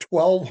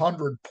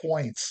 1,200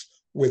 points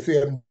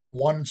within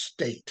one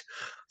state.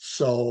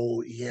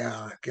 So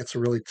yeah, it gets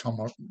really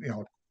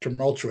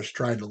tumultuous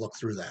trying to look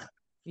through that.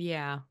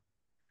 Yeah.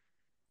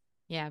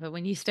 Yeah, but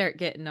when you start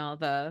getting all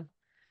the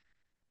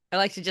I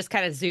like to just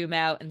kind of zoom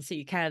out and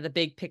see kind of the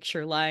big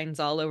picture lines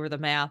all over the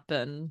map,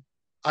 and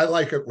I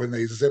like it when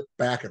they zip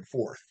back and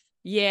forth.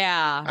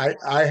 yeah.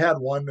 I had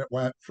one that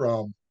went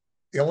from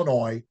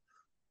Illinois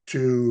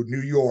to New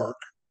York,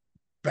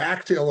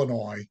 back to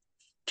Illinois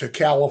to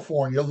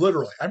California.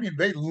 Literally, I mean,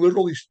 they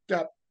literally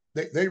stepped.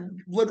 They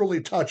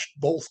literally touched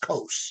both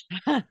coasts.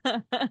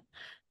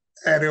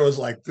 And it was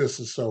like, this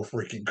is so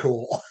freaking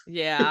cool.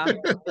 Yeah.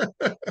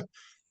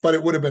 But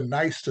it would have been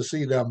nice to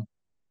see them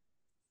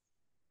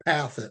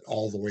path it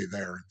all the way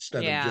there instead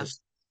of Yeah.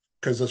 just,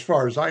 because as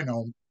far as I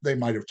know, they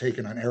might have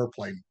taken an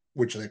airplane,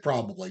 which they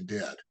probably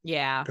did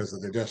Yeah. because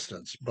of the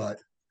distance, but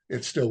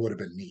it still would have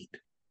been neat.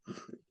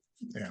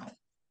 Yeah.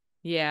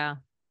 Yeah.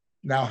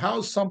 Now,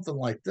 how's something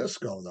like this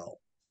go though?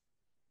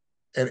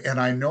 And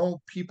I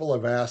know people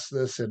have asked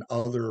this in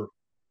other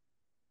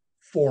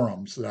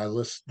forums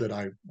that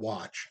I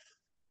watch.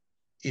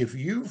 If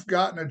you've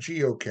gotten a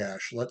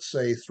geocache, let's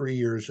say 3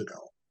 years ago,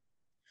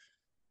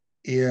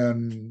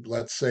 in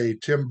let's say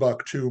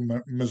Timbuktu,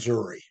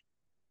 Missouri,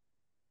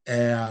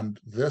 and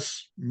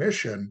this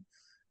mission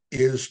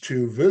is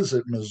to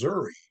visit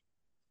Missouri,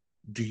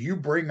 do you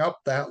bring up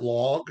that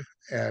log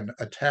and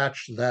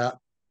attach that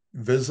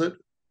visit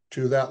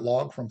to that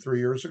log from 3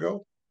 years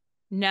ago?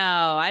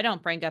 No, I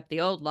don't bring up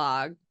the old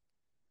log.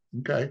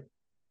 Okay.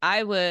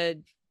 I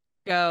would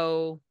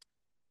go,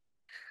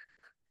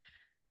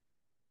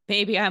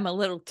 maybe I'm a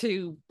little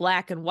too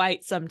black and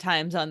white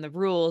sometimes on the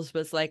rules,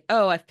 was like,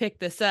 oh, I've picked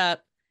this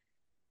up.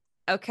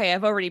 Okay,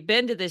 I've already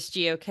been to this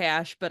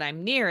geocache, but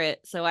I'm near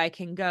it, so I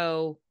can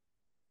go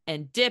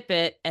and dip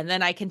it, and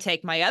then I can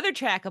take my other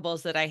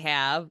trackables that I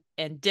have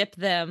and dip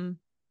them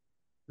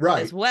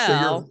as Right.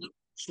 well.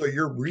 So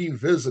you're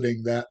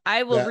revisiting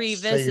I will that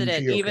revisit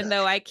same it, even geocache.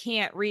 though I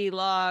can't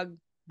relog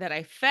that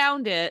I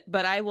found it,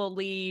 but I will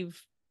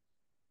leave.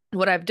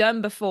 What I've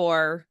done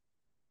before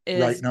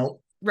Right. is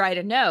No. write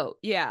a note,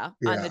 yeah,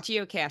 on the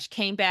Yeah. geocache,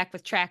 came back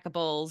with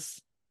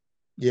trackables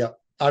Yeah.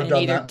 I've and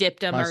done either that dipped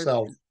them or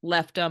myself.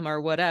 left them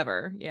or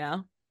whatever.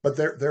 Yeah. But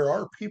there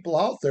are people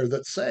out there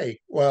that say,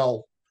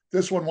 well,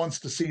 this one wants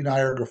to see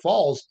Niagara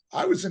Falls.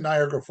 I was in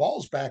Niagara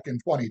Falls back in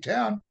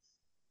 2010.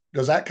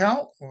 Does that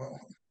count? Well,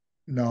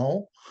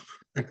 no,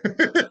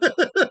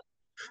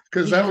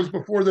 because that Yeah. was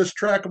before this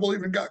trackable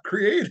even got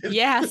created.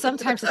 Yeah.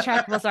 Sometimes the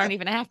trackables aren't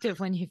even active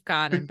when you've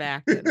gone and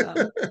backed it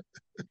up.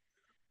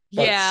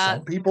 But Yeah.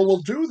 some people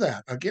will do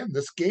that. Again,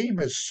 this game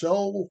is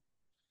so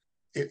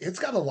it's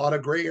got a lot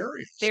of gray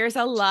areas, There's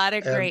a lot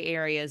of and gray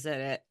areas in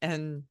it.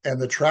 And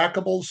the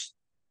trackables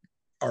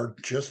are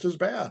just as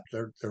bad.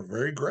 They're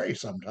very gray they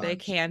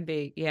sometimes. can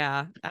be.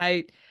 Yeah.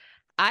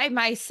 I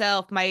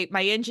myself, my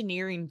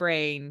engineering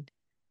brain,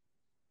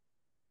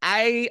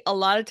 a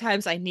lot of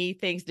times I need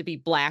things to be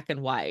black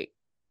and white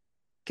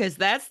because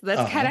that's kind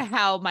Uh-huh. of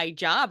how my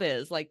job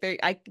is. Like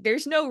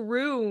there's no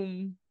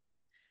room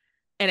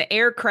in an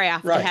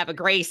aircraft to Right. have a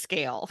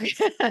grayscale.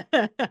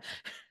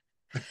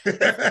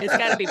 It's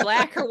got to be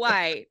black or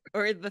white,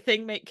 or the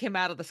thing may come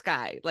out of the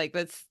sky. Like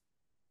that's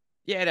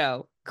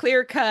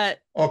clear cut.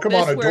 Oh, come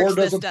on, This a door works.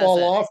 This doesn't fall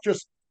doesn't. off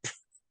just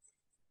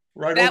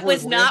right That over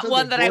was not Atlanta. The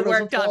one that I door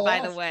worked doesn't on, fall by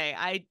the off. way.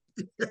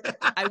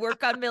 I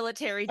work on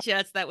military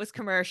jets. That was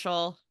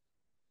commercial.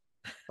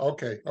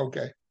 Okay,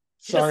 okay.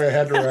 Just Sorry, I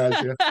had to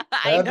razz you. I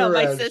Had to know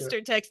my razz you.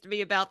 sister texted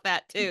me about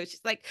that too.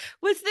 She's like,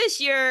 "Was this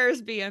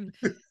yours?" Being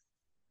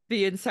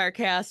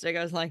sarcastic.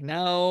 I was like,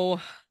 "No,"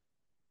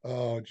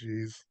 Oh,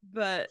 geez.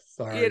 but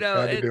Sorry, had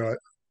to it do it.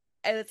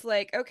 and it's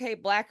like, okay,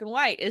 black and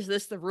white. Is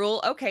this the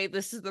rule? Okay,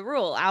 this is the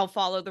rule. I'll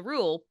follow the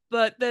rule.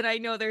 But then I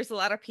know there's a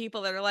lot of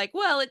people that are like,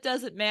 well, it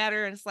doesn't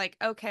matter. And it's like,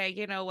 okay,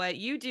 you know what?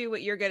 You do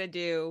what you're gonna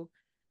do.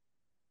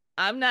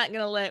 I'm not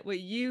gonna let what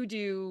you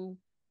do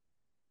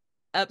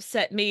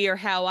upset me or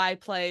how I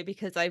play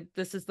because I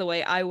this is the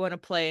way I want to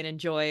play and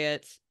enjoy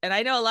it. And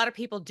I know a lot of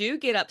people do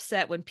get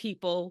upset when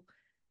people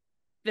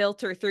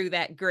filter through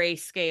that gray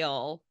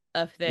scale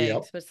of Yep.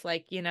 things, but it's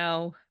like,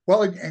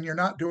 Well, and you're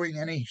not doing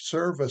any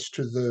service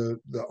to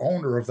the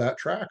owner of that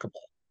trackable,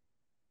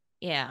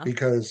 yeah,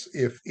 because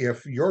if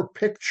your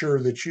picture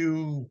that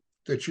you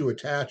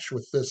attach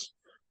with this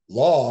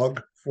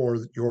log for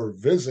your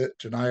visit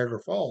to Niagara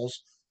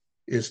Falls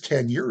is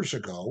 10 years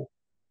ago,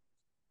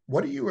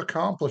 what are you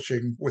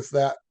accomplishing with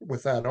that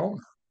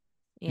owner?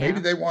 Maybe yeah,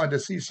 they wanted to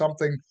see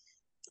something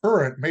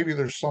current. Maybe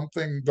there's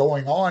something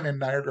going on in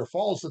Niagara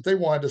Falls that they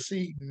wanted to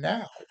see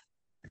now,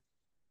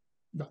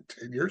 not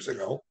 10 years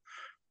ago.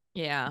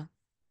 yeah.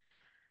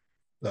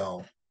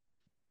 So,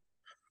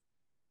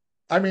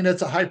 I mean,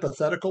 it's a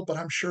hypothetical, but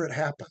I'm sure it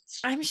happens.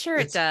 I'm sure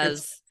it It's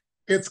does.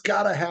 it's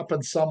got to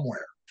happen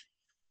somewhere.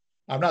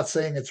 I'm not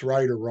saying it's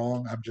right or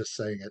wrong. I'm just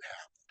saying it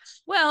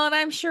happens. Well, and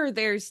I'm sure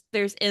there's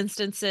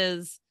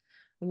instances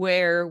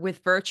where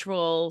with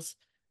virtuals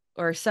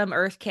or some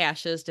earth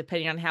caches,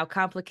 depending on how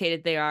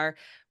complicated they are,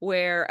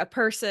 where a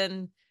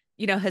person,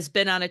 has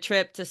been on a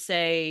trip to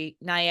say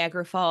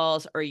Niagara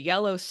Falls or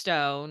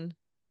Yellowstone,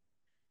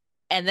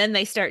 and then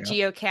they start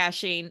Yeah.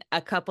 geocaching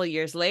a couple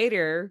years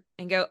later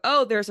and go,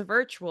 "Oh, there's a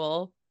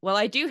virtual. Well,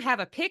 I do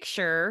have a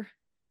picture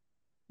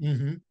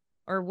Hmm.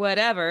 or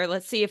whatever.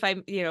 Let's see if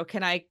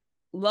can I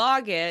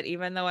log it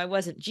even though I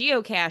wasn't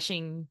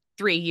geocaching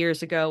 3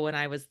 years ago when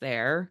I was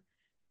there."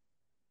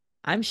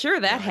 I'm sure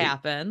that Right.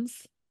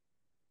 happens.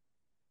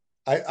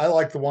 I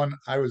like the one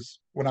I was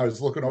when I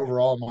was looking over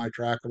all my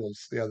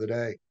trackables the other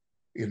day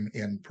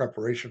in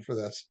preparation for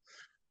this.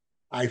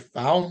 I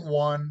found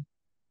one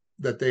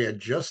that they had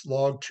just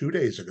logged 2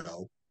 days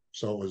ago.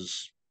 So it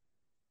was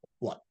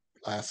what,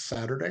 last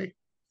Saturday?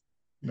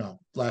 No,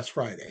 last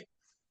Friday.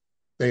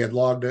 They had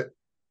logged it,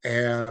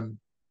 and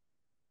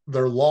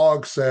their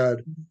log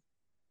said,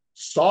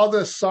 saw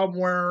this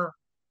somewhere,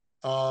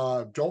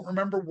 don't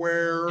remember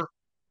where,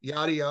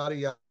 yada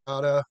yada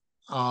yada.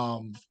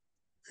 Um,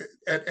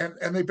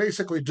 and they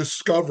basically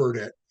discovered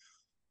it.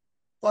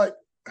 But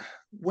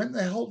when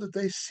the hell did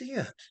they see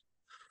it?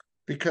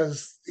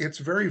 Because it's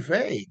very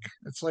vague.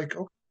 It's like,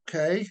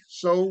 okay,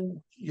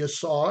 so you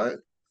saw it.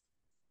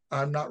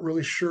 I'm not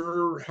really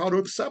sure how to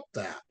accept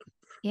that.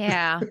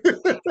 Yeah.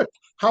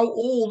 How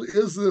old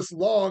is this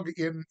log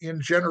in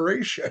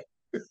generation?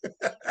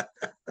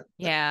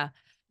 Yeah.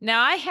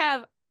 Now I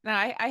have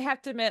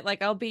to admit,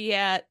 like I'll be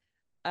at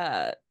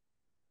uh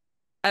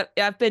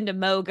I've been to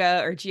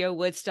Moga or Geo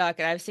Woodstock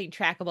and I've seen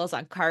trackables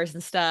on cars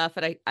and stuff,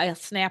 and I'll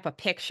snap a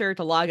picture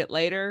to log it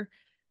later.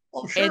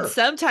 Oh, And sure.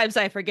 sometimes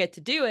I forget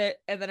to do it,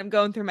 and then I'm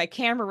going through my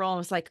camera roll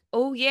and it's like,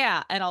 oh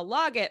yeah, and I'll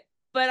log it,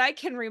 but I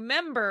can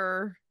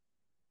remember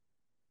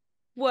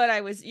what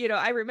I was,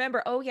 I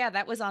remember, oh yeah,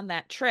 that was on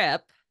that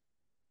trip,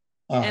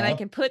 and I Uh-huh.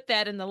 can put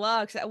that in the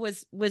logs. I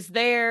was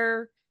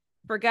there,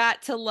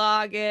 forgot to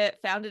log it,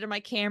 found it in my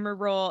camera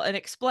roll, and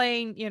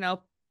explain,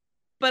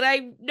 but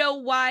I know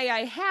why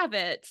I have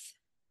it.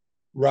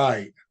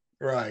 Right,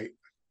 right.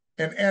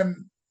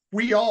 And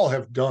we all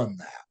have done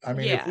that. I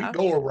mean, if we Yeah.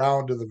 go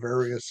around to the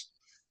various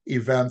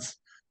events,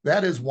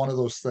 that is one of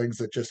those things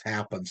that just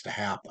happens to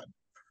happen.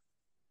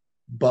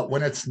 But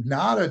when it's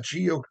not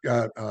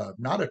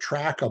not a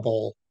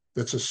trackable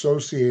that's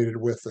associated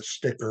with a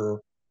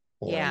sticker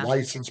or a Yeah.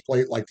 license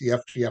plate like the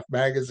FTF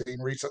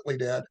magazine recently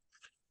did,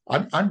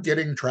 I'm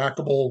getting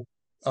trackable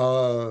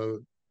uh,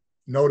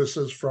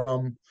 notices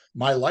from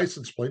my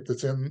license plate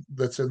that's in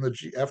the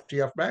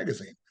FTF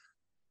magazine.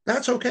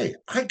 That's okay.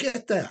 I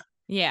get that.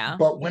 Yeah.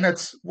 But when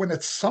it's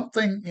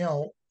something,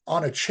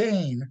 on a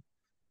chain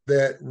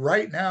that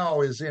right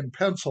now is in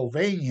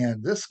Pennsylvania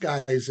and this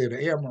guy's in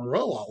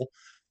Amarillo,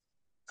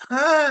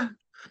 huh?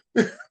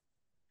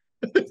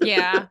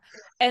 Yeah.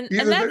 And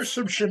Either there's that's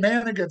some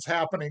shenanigans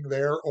happening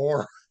there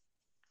or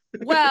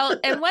well,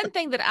 and one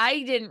thing that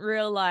I didn't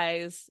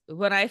realize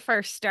when I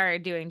first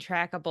started doing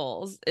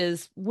trackables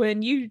is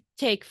when you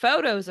take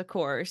photos, of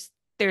course,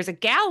 there's a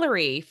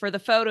gallery for the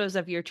photos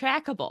of your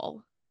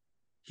trackable.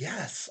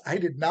 yes, I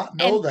did not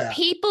know And that.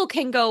 people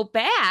can go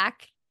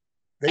back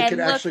They could and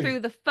look actually through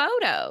the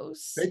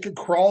photos. they could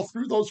crawl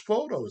through those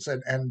photos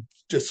and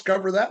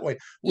discover that way,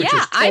 Yeah, which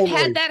is I've had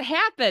totally, that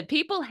happen.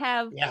 People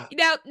have yeah.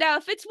 now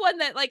if it's one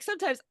that like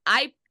sometimes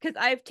because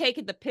I've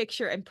taken the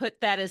picture and put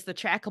that as the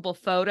trackable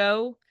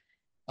photo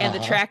and the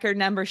Uh-huh. tracker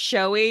number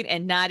showing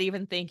and not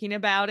even thinking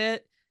about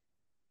it.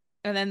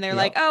 And then they're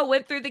like, Yep. "Oh,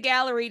 went through the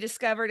gallery,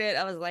 discovered it."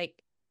 I was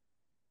like,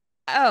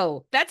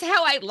 "Oh, that's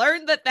how I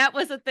learned that that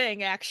was a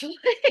thing actually."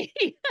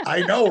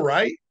 I know,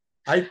 right?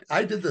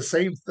 I did the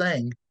same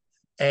thing.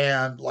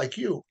 And like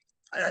you,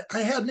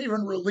 I hadn't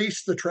even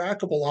released the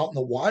trackable out in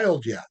the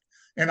wild yet.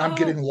 And I'm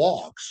getting Oh,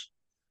 logs.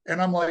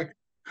 And I'm like,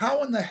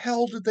 how in the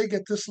hell did they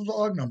get this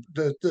log number,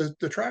 the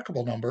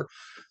trackable number?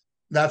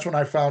 That's when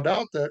I found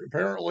out that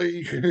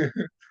apparently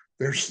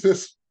there's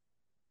this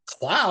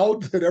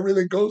cloud that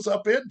everything goes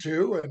up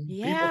into, and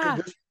people can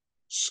yeah. just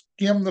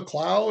skim the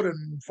cloud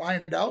and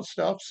find out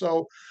stuff.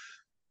 So,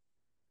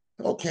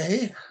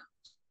 okay,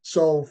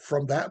 so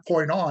from that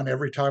point on,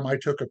 every time I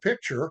took a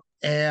picture,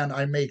 and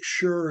I make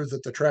sure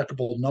that the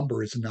trackable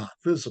number is not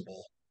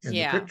visible in the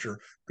Yeah. picture,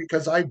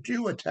 because I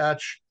do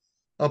attach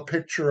a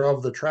picture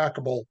of the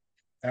trackable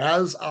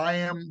as I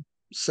am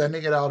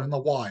sending it out in the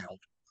wild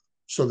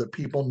so that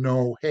people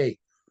know, hey,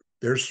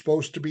 there's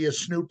supposed to be a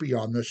Snoopy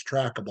on this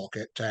trackable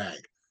tag.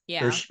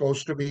 There's Yeah.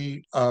 supposed to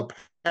be a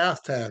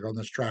path tag on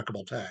this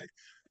trackable tag.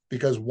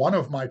 Because one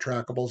of my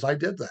trackables, I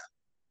did that.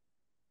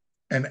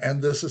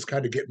 And this is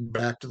kind of getting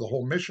back to the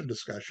whole mission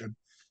discussion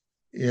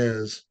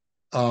is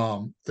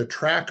the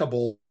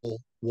trackable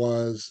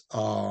was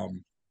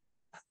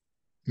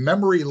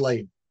memory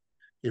lane.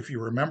 If you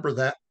remember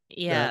that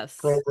Yes.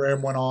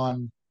 program went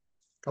on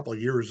a couple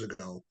of years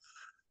ago,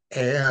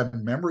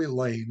 and memory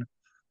lane,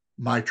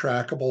 my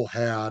trackable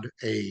had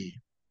a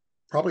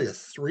probably a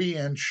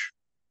 3-inch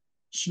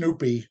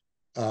Snoopy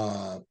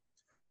uh,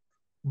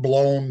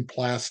 blown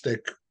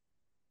plastic,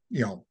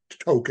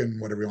 token,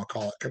 whatever you want to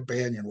call it,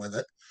 companion with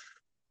it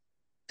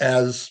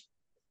as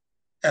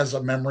as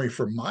a memory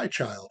from my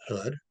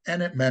childhood,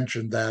 and it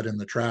mentioned that in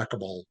the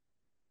trackable,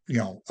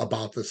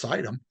 about this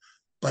item,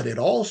 but it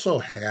also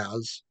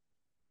has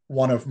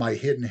one of my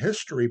hidden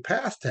history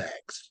path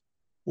tags,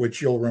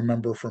 which you'll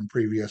remember from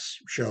previous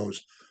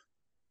shows.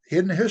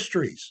 Hidden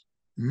histories,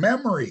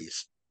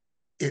 memories.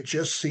 It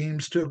just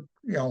seems to,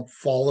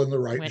 fall in the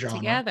right Went genre.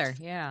 together.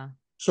 Yeah.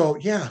 So,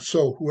 yeah,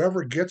 so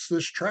whoever gets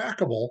this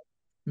trackable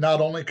not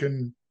only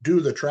can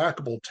do the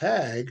trackable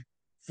tag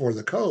for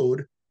the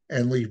code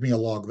and leave me a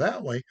log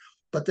that way,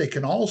 but they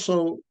can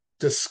also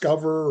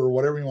discover, or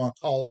whatever you want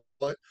to call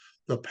it,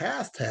 the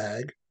path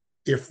tag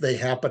if they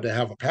happen to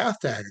have a path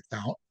tag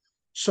account.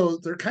 So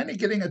they're kind of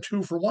getting a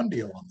 2-for-1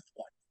 deal on that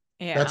one.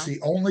 That's Yeah.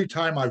 the only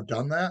time I've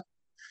done that,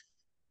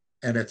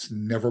 and it's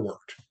never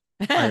worked.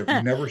 I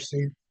have never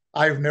seen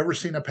I've never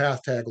seen a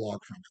path tag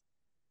log from it,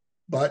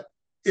 but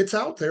it's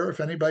out there if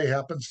anybody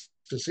happens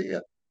to see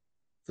it.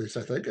 At least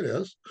I think it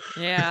is.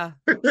 Yeah.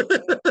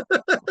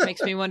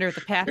 Makes me wonder if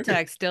the path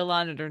tag's still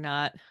on it or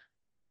not.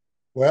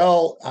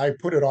 Well, I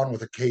put it on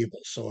with a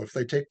cable, so if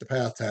they take the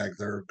path tag,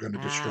 they're going to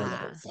destroy the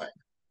whole Ah,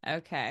 thing.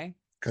 okay.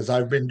 Because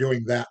I've been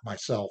doing that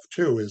myself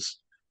too.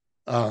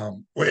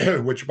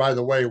 Which by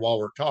the way, while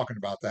we're talking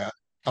about that,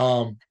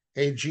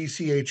 hey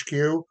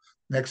GCHQ,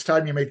 next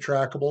time you make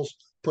trackables,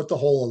 put the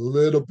hole a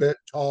little bit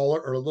taller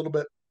or a little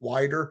bit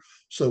wider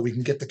so we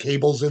can get the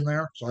cables in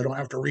there, so I don't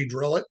have to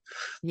re-drill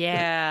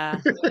Yeah.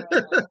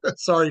 it.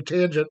 Sorry,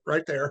 tangent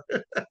right there.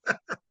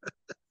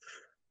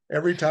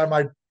 Every time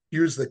I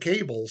use the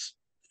cables,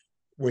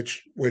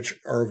 which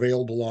are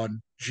available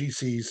on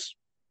GC's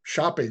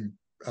shopping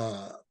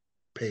uh,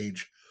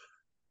 page,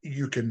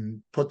 you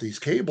can put these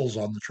cables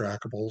on the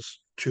trackables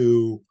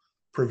to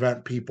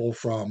prevent people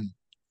from,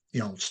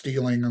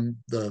 stealing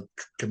the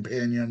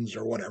companions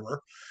or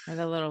whatever. Or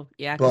the little,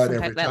 yeah, because But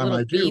sometimes every that time little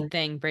I bead do,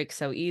 thing breaks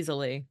so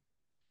easily.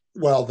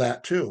 well,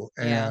 that too,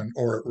 Yeah. and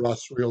or it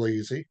rusts real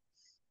easy.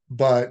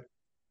 But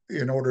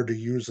in order to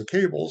use the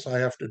cables, I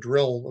have to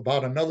drill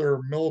about another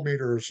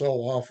millimeter or so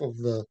off of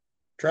the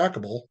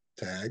trackable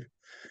tag,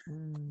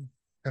 Mm.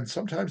 and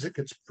sometimes it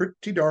gets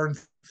pretty darn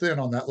thin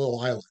on that little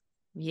island.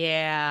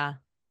 Yeah.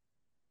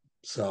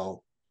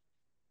 So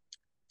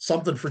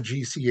something for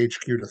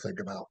GCHQ to think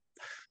about.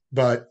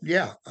 But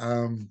yeah,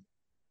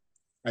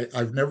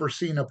 I've never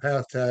seen a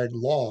path tag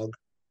log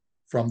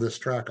from this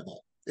trackable.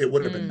 It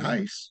would have been Mm.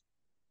 nice,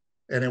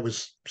 and it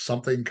was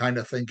something kind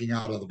of thinking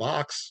out of the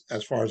box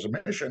as far as a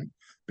mission,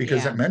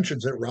 because it Yeah.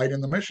 mentions it right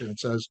in the mission. It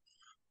says,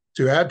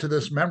 to add to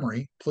this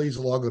memory, please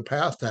log the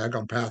path tag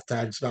on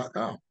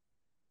pathtags.com.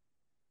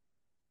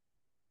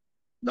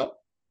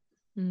 Nope,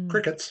 Mm.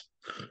 crickets.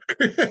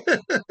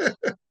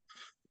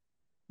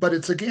 But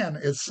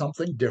it's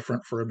something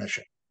different for a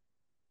mission,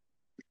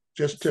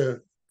 just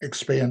to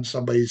expand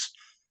somebody's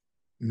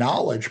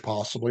knowledge,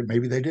 possibly.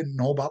 Maybe they didn't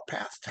know about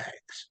path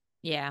tags.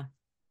 Yeah.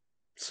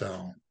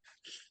 So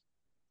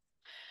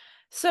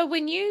So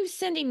when you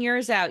sending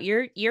yours out,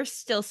 you're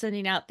still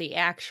sending out the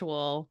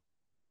actual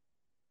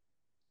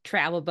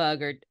travel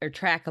bug or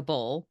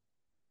trackable.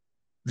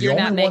 the You're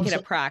only not making ones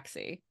a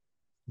proxy.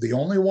 the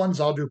only ones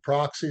I'll do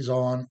proxies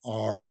on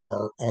are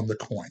on the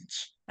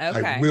coins. I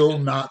Okay. will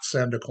not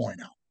send a coin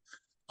out.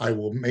 I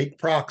will make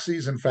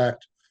proxies. In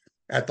fact,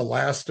 at the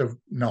last of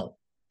no,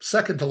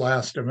 second to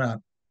last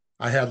event,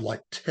 I had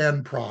like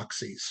 10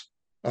 proxies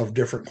of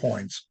different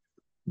coins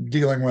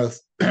dealing with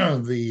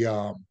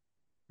the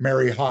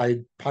Mary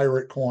Hyde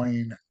pirate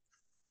coin,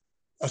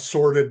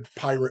 assorted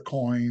pirate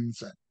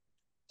coins, and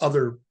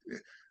other,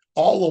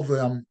 all of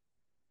them.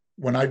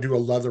 When I do a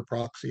leather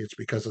proxy, it's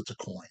because it's a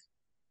coin.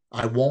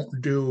 I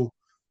won't do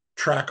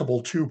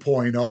trackable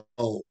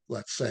 2.0,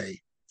 let's say,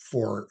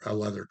 for a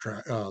leather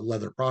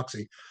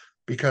proxy,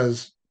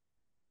 because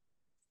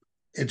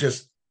it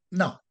just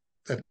no,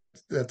 that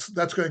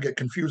that's going to get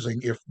confusing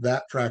if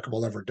that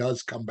trackable ever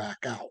does come back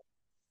out.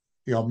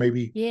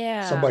 Maybe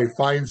Yeah. somebody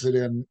finds it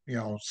in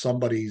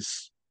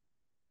somebody's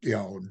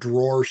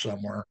drawer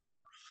somewhere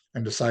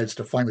and decides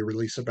to finally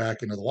release it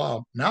back into the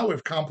wild. Now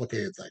we've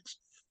complicated things,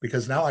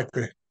 because now I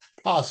could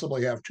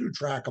possibly have two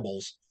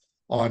trackables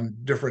on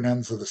different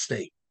ends of the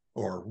state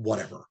or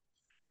whatever.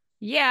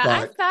 Yeah,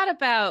 I've But thought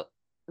about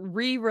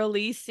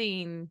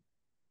re-releasing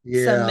some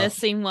yeah,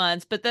 missing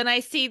ones, but then I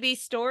see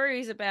these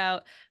stories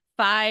about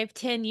 5,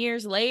 10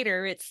 years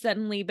later, it's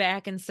suddenly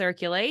back in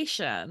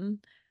circulation.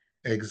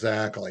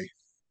 exactly.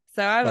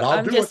 So But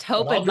I'm just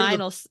I'll hoping do the mine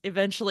will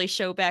eventually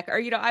show back. Or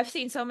I've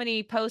seen so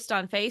many posts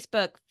on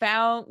Facebook.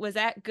 Was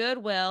at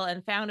Goodwill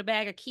and found a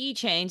bag of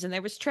keychains and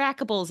there was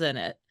trackables in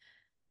it.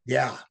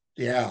 yeah,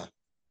 yeah.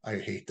 I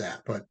hate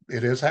that, but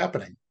it is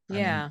happening. I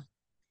mean, Yeah,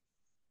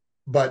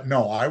 but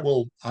no, I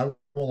will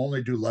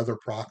only do leather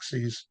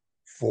proxies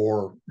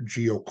for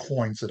geo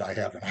coins that I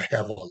have, and I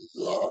have a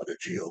lot of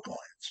geo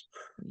coins.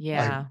 I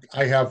yeah.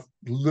 I have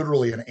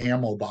literally an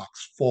ammo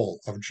box full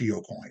of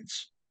geo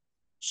coins.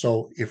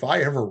 So if I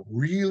ever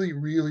really,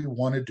 really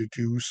wanted to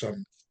do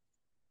some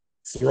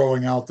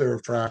throwing out there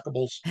of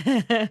trackables,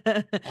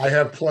 I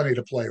have plenty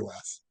to play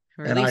with,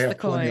 and I Release the have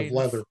plenty of coins.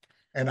 leather,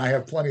 and I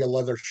have plenty of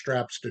leather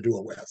straps to do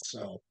it with.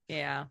 So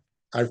Yeah.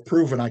 I've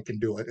proven I can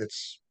do it.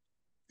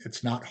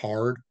 It's not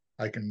hard.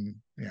 I can,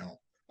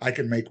 I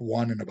can make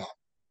one in about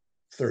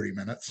 30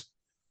 minutes,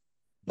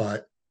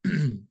 but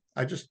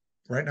I just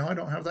right now I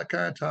don't have that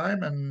kind of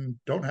time and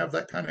don't have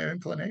that kind of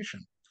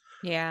inclination.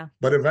 Yeah.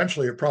 But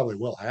eventually it probably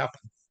will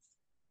happen.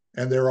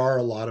 And there are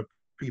a lot of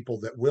people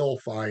that will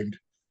find,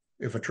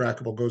 if a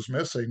trackable goes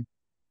missing,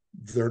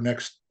 their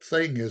next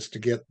thing is to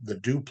get the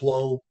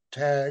Duplo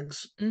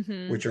tags,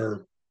 Mhm. which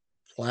are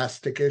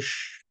plasticish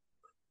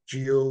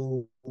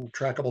geo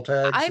trackable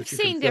tags I've that you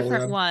can seen fill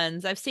different in.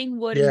 ones. I've seen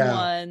wooden Yeah.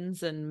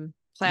 ones and Yep.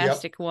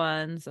 plastic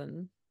ones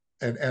and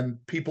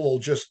And people will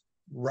just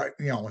right,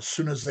 as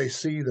soon as they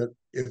see that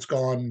it's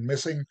gone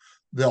missing,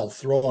 they'll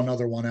throw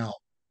another one out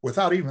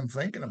without even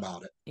thinking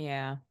about it.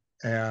 Yeah.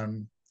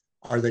 And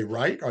are they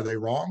right? Are they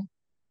wrong?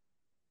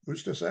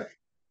 Who's to say?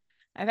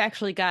 I've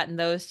actually gotten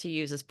those to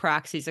use as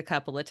proxies a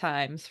couple of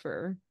times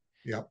for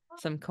Yep.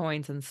 some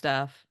coins and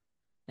stuff.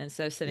 And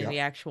so sending Yep. the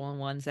actual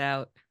ones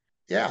out.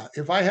 Yeah.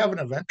 If I have an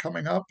event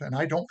coming up and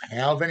I don't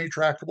have any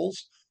trackables,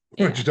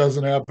 which Yeah.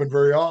 doesn't happen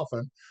very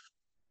often,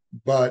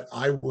 but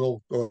I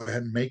will go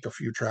ahead and make a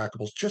few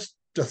trackables just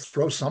to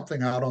throw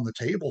something out on the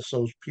table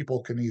so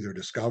people can either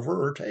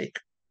discover or take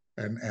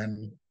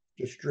and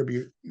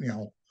distribute,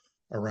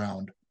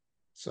 around.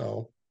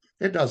 So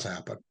it does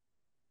happen.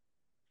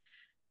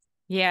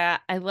 Yeah,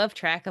 I love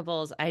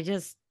trackables.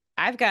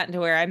 I've gotten to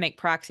where I make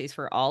proxies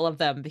for all of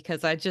them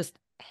because I just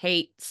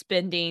hate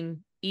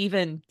spending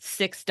even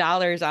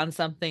 $6 on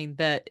something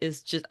that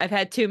is just I've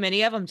had too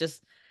many of them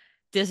just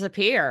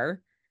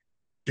disappear.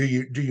 Do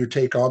you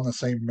take on the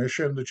same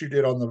mission that you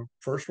did on the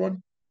first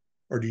one,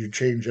 or do you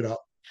change it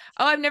up?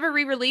 Oh, I've never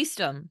re-released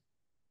them.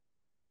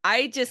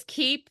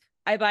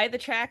 I buy the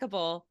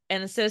trackable,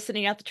 and instead of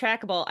sending out the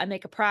trackable, I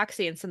make a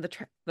proxy and send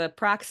the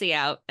proxy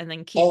out and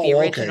then keep the Oh,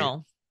 okay.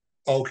 original.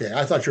 Okay.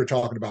 I thought you were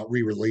talking about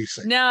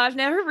re-releasing. No, I've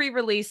never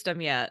re-released them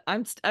yet.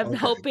 I'm Okay.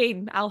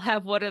 hoping I'll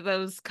have one of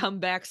those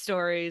comeback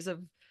stories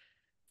of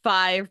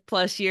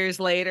 5+ years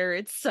later,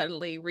 it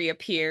suddenly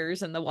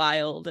reappears in the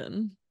wild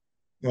and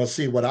Well,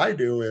 see, what I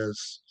do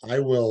is I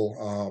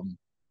will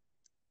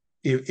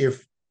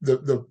if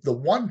the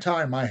one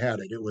time I had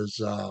it, it was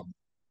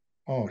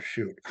oh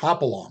shoot,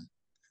 hop along.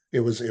 It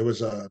was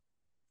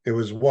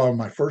one of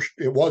my first,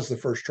 it was the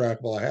first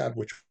trackable I had,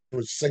 which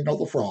was Signal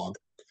the Frog,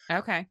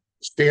 okay.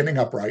 standing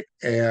upright,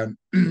 and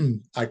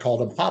I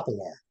called him Hop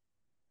Along.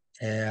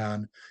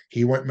 And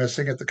he went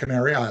missing at the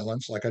Canary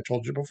Islands, like I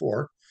told you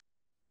before.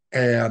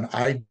 And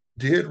I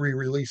did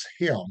re-release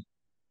him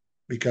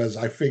because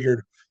I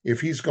figured if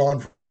he's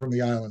gone from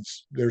the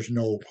islands, there's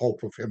no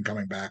hope of him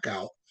coming back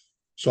out.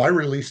 So I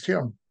released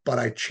him, but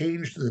I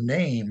changed the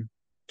name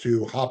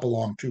to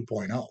Hopalong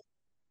 2.0.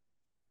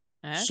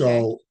 Okay.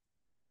 So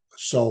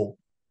so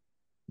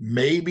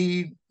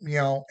maybe,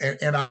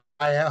 and I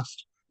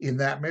asked in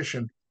that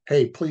mission,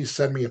 hey, please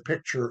send me a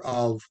picture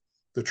of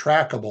the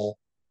trackable,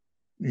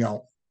 you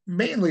know,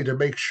 mainly to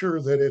make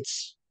sure that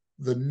it's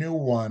the new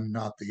one,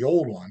 not the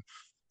old one.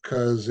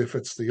 Because if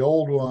it's the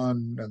old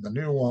one and the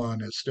new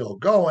one is still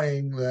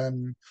going,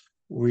 then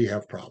we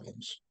have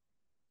problems.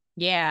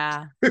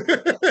 Yeah,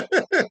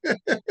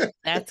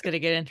 that's gonna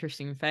get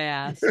interesting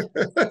fast.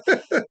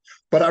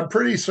 But I'm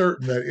pretty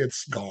certain that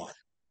it's gone.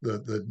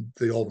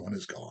 The old one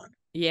is gone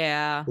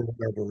Yeah. for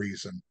whatever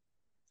reason.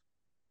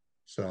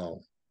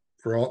 So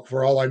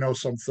for all I know,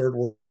 some third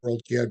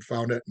world kid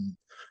found it and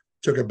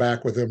took it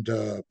back with him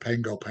to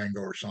Pango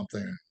Pango or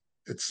something.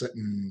 It's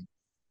sitting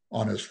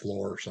on his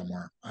floor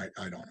somewhere. I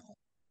don't know.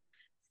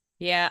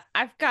 Yeah,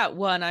 I've got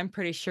one I'm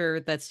pretty sure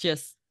that's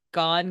just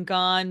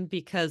gone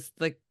because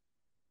the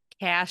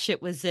cache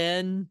it was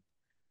in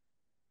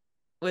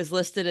was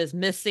listed as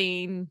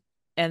missing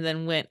and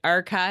then went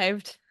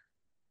archived.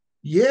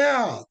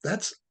 Yeah,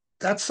 that's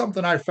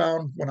something I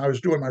found when I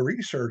was doing my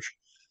research.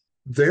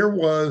 There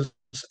was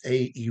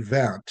a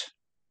event,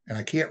 and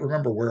I can't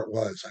remember where it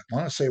was. I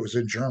want to say it was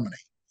in Germany,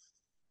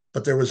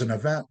 but there was an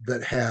event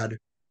that had,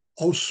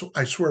 oh, so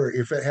I swear,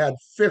 if it had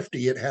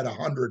 50, it had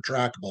 100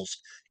 trackables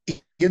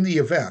in the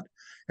event.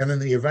 And then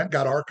the event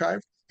got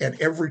archived, and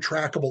every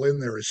trackable in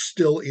there is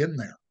still in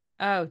there.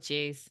 Oh,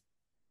 geez.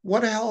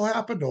 What the hell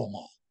happened to them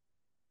all?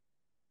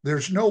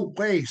 There's no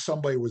way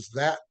somebody was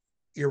that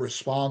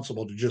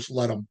irresponsible to just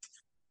let them,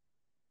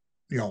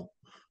 you know,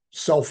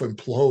 self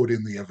implode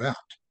in the event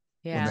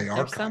when Yeah, they they're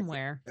archived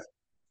somewhere, it.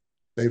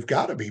 They've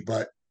got to be,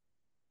 but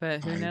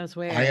but who I knows I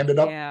where? ended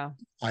up Yeah.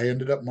 I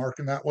ended up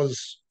marking that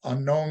was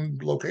unknown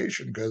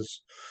location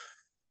because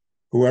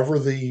whoever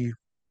the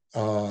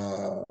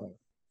uh,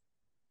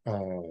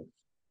 uh,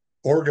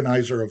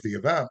 organizer of the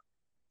event,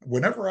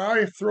 whenever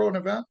I throw an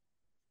event,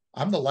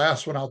 I'm the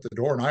last one out the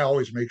door, and I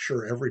always make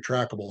sure every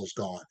trackable is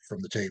gone from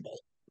the table.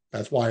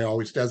 That's why I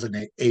always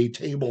designate a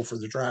table for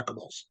the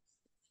trackables.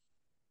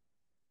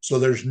 So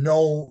there's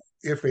no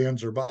ifs,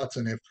 ands, or buts.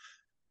 And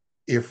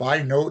if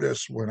I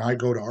notice when I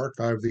go to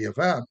archive the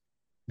event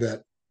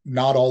that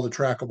not all the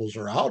trackables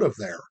are out of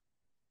there,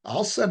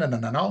 I'll send an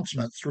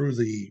announcement through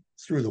the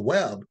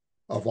web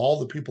of all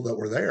the people that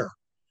were there.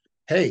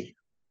 Hey,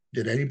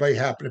 did anybody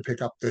happen to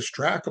pick up this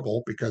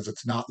trackable because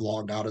it's not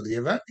logged out of the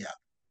event yet?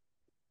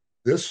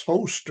 This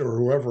host or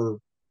whoever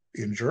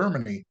in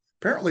Germany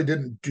apparently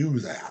didn't do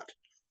that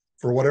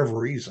for whatever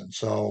reason.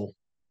 So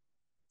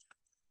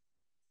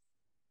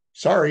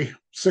sorry,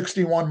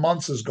 61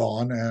 months is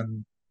gone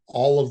and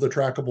all of the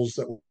trackables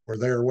that were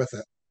there with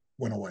it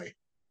went away,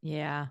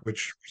 Yeah.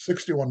 which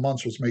 61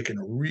 months was making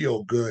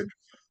real good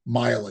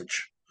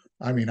mileage.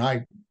 I mean,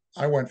 I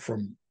went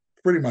from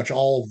pretty much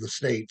all of the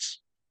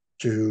states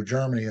to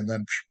Germany and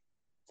then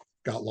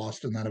got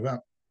lost in that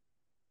event.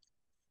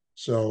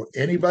 So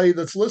anybody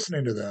that's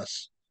listening to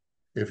this,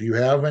 if you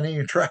have any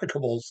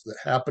trackables that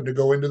happen to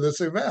go into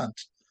this event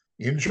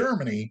in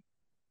Germany,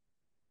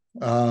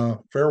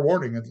 fair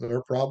warning,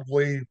 they're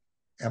probably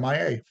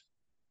MIA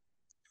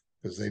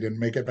because they didn't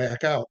make it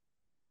back out.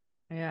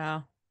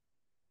 Yeah.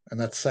 And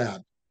that's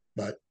sad,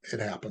 but it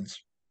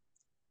happens.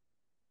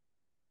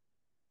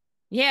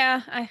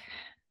 Yeah,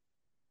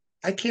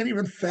 I can't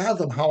even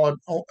fathom how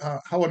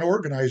an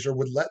organizer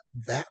would let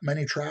that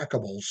many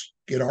trackables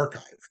get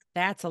archived.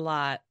 that's a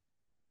lot.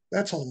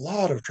 That's a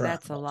lot of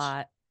That's a trackables.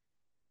 lot.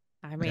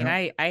 I mean,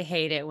 Yeah, I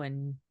hate it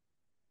when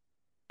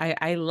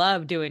I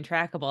love doing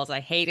trackables. I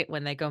hate it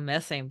when they go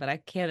missing, but I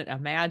can't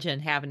imagine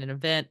having an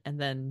event and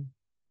then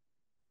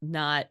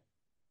not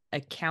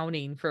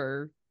accounting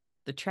for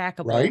the right.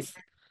 trackables.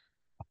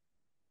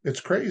 It's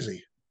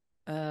crazy.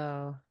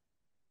 Oh.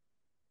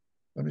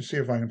 Let me see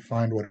if I can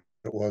find what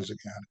it was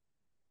again.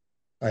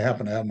 I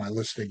happen to have my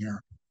listing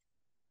here.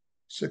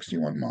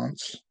 61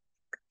 months.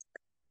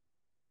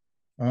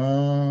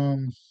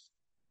 Um,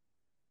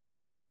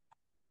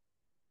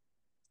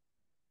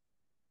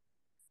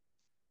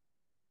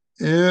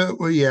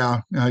 well,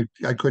 yeah,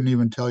 I couldn't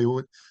even tell you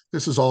what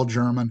this is all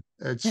German.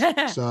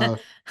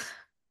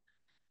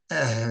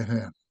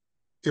 Eh,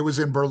 it was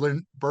in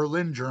Berlin,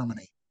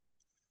 Germany.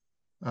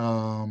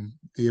 The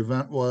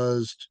event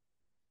was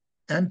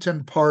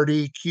Enten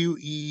Party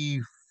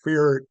QE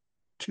Fear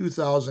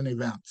 2000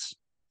 events.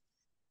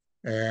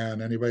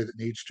 And anybody that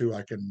needs to,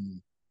 I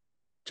can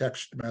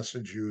text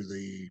message you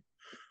the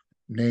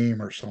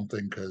name or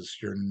something because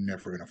you're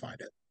never going to find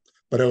it.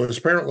 But it was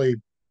apparently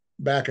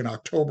back in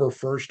October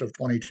 1st of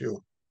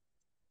 22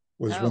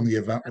 was when Oh. the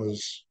event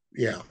was.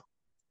 Yeah.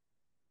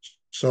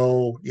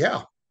 So,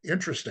 yeah,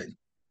 interesting.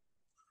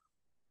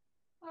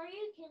 Are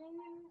you kidding me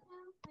right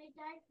now? My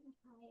dad can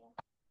tell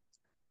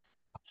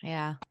you.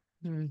 Yeah.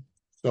 Hmm.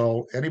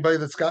 So, anybody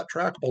that's got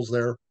trackables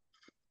there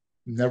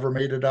never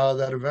made it out of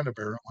that event,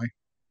 apparently.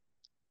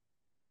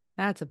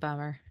 That's a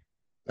bummer.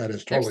 That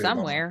is They're totally a bummer.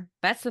 somewhere.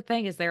 That's the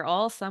thing is they're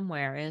all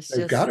somewhere. It's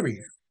They've got just to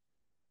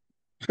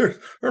be.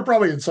 They're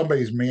probably in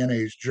somebody's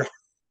mayonnaise jar.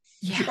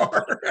 yeah.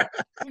 jar.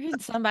 They're in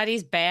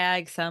somebody's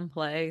bag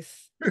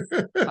someplace.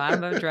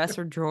 Bottom of a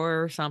dresser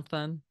drawer or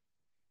something.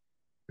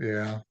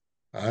 Yeah,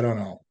 I don't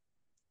know.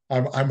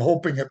 I'm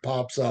hoping it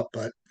pops up,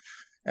 but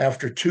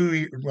after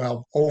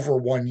well, over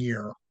 1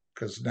 year,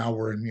 because now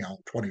we're in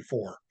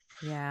 24.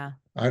 Yeah.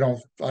 I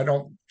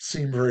don't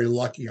seem very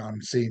lucky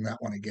on seeing that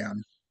one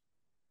again,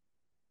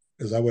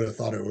 because I would have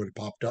thought it would have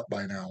popped up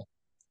by now.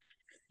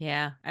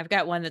 Yeah. I've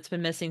got one that's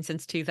been missing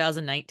since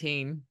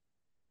 2019.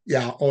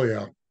 Yeah, oh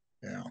yeah,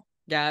 yeah.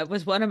 Yeah, it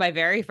was one of my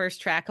very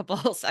first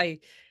trackables. I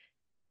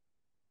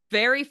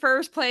very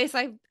first place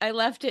I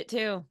left it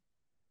too.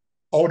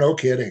 Oh, no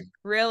kidding.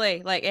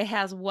 Really, like it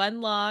has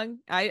one log.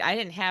 I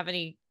didn't have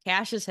any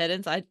caches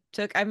hidden, so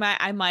I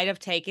might have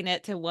taken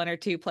it to one or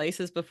two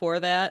places before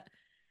that.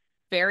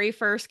 Very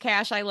first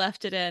cache I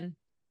left it in.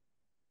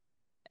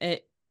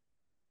 It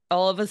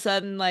all of a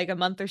sudden, like a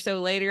month or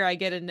so later, I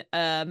get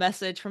a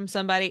message from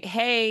somebody.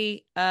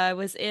 Hey, I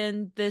was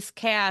in this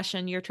cache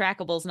and your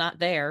trackable's not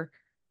there.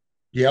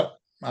 Yep,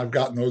 I've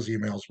gotten those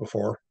emails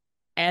before.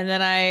 And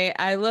then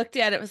I looked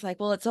at it, it was like,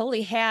 well, it's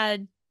only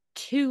had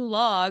two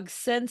logs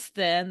since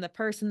then, the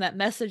person that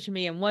messaged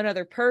me and one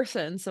other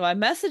person. So I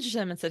messaged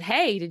them and said,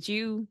 hey, did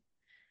you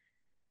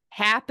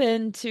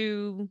happen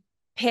to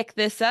pick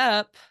this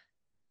up?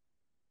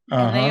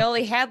 And they Uh-huh.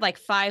 only had like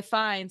five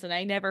finds and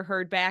I never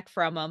heard back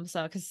from them.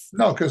 So, cause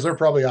No, because they're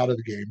probably out of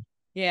the game.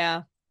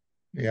 yeah.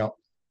 Yeah.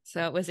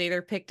 So it was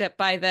either picked up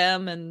by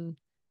them and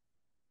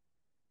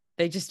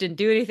they just didn't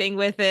do anything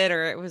with it,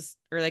 or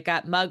they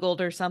got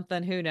muggled or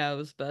something. Who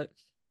knows? But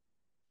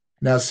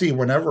Now, see,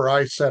 whenever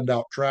I send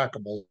out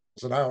trackables,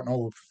 and I don't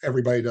know if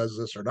everybody does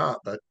this or not,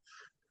 but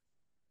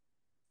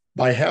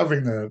by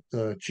having the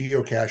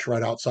geocache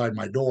right outside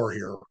my door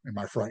here in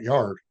my front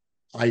yard,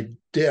 I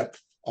dip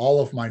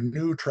all of my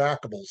new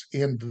trackables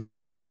in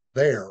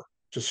there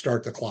to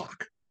start the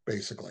clock,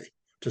 basically,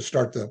 to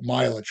start the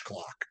mileage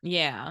clock.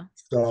 yeah.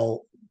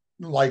 So,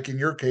 like in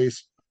your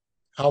case,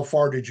 how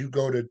far did you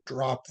go to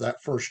drop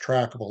that first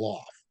trackable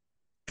off?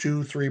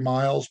 2, 3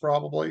 miles,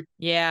 probably.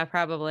 Yeah,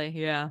 probably.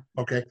 Yeah.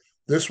 Okay.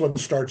 This one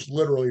starts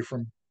literally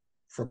from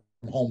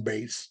home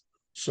base.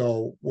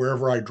 So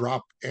wherever I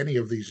drop any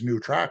of these new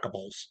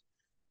trackables,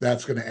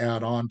 that's going to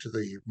add on to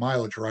the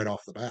mileage right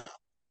off the bat.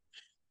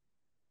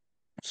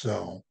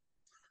 So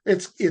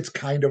it's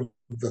kind of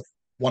the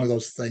one of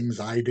those things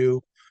I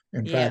do.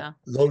 In fact,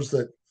 Yeah.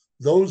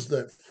 those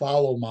that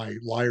follow my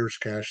liar's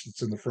cache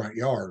that's in the front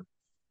yard,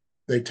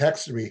 they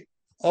texted me,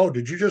 "Oh,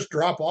 did you just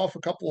drop off a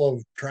couple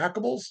of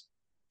trackables?"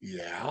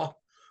 Yeah.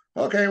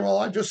 Okay, well,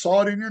 I just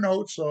saw it in your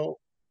notes, so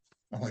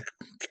I'm like,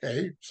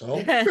 okay,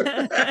 so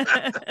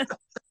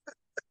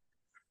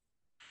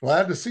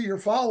glad to see you're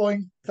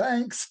following.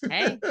 Thanks.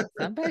 Hey,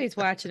 somebody's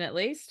watching at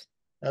least.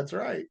 That's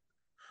right.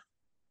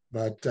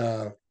 But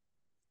the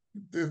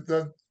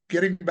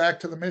getting back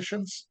to the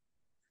missions,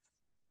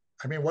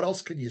 I mean, what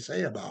else can you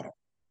say about them?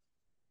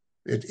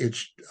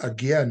 It's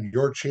again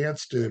your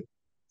chance to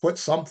put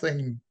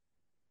something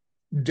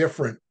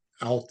different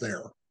out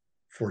there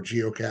for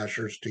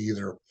geocachers to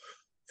either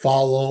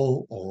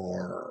follow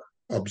or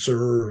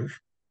observe.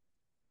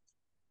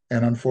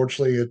 And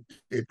unfortunately,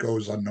 it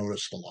goes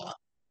unnoticed a lot,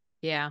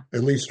 Yeah.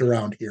 at least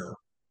around here.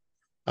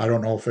 I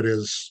don't know if it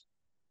is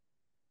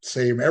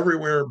same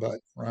everywhere, but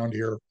around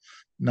here,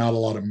 not a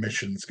lot of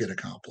missions get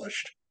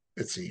accomplished,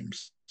 it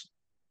seems.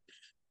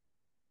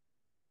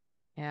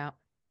 Yeah.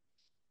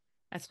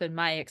 That's been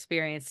my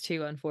experience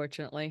too,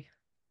 unfortunately.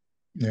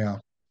 Yeah.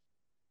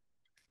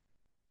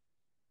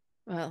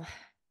 Well,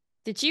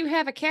 did you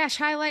have a cache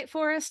highlight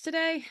for us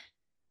today?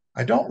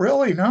 I don't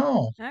really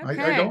know. I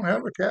Okay. don't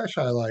have a cache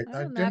highlight.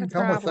 I Oh, not a didn't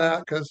come with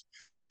problem. that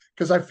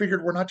because I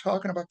figured we're not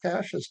talking about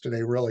caches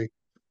today, really. I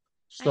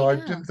So I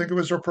know. didn't think it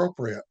was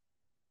appropriate.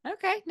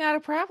 Okay, not a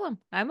problem.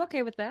 I'm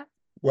okay with that.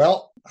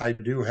 Well, I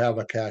do have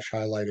a cache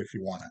highlight if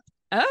you want it.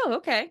 Oh,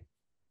 okay.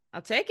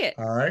 I'll take it.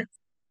 All right.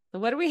 So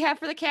what do we have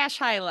for the cache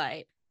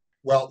highlight?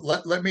 Well,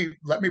 let me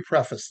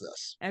preface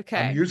this. I'm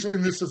Okay. using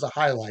this as a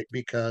highlight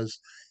because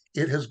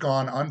it has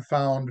gone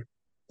unfound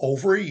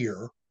over a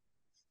year,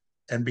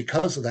 and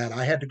because of that,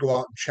 I had to go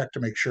out and check to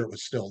make sure it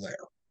was still there.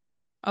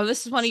 Oh,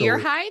 this is one of your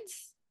So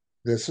hides?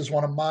 this is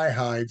one of my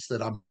hides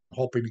that I'm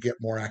hoping to get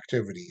more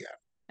activity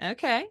in.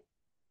 Okay.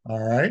 All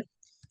right.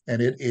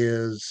 And it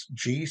is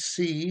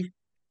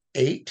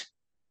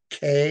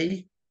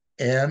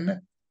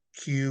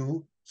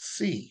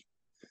GC8KNQC,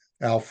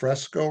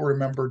 Alfresco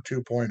Remembered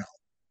 2.0.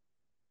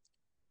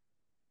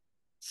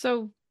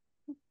 So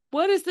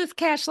what is this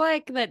cache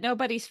like that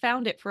nobody's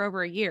found it for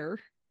over a year?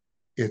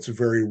 It's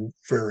very,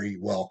 very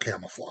well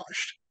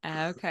camouflaged.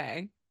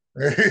 Okay.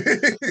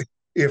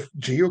 If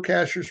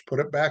geocachers put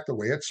it back the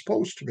way it's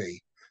supposed to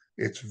be,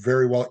 it's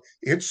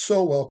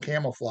so well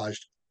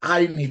camouflaged.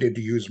 I needed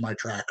to use my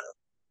tracker.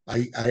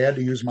 I had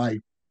to use my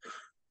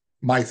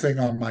thing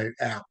on my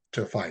app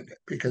to find it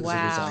because it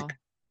was like, Wow.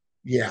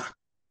 yeah,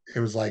 it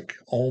was like,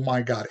 oh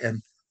my God.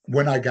 And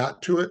when I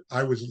got to it,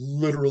 I was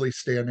literally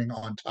standing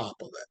on top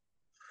of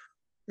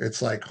it.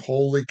 It's like,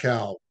 holy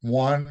cow.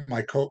 One,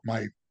 my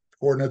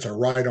coordinates are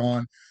right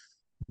on,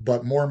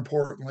 but more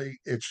importantly,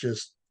 it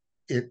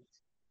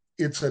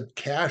it's a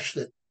cache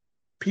that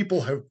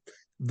people have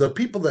the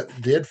people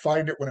that did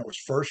find it when it was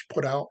first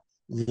put out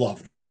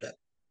loved it.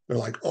 They're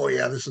like, oh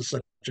yeah, this is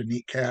such a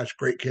neat cache,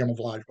 great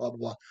camouflage, blah blah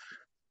blah.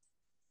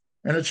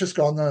 And it's just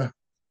gone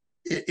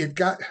it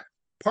got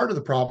part of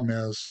the problem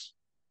is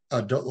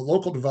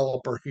local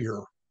developer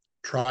here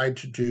tried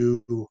to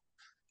do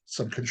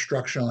some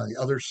construction on the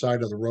other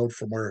side of the road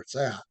from where it's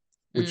at,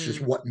 which is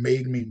Mm. what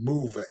made me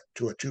move it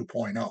to a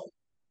 2.0.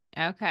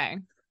 Okay.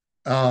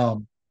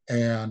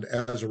 And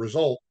as a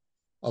result,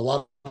 a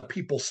lot of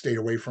people stayed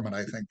away from it,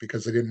 I think,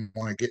 because they didn't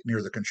want to get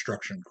near the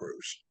construction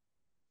crews.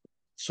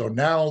 So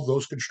now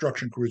those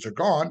construction crews are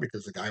gone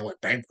because the guy went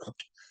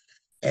bankrupt,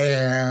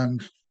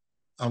 and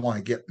I want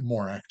to get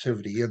more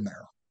activity in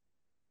there.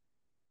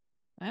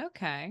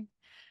 Okay.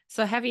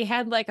 So have you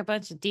had like a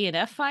bunch of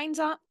DNF finds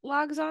on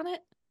logs on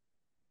it?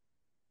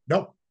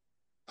 Nope.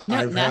 No,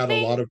 I've had a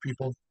nothing? lot of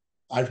people,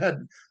 I've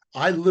had,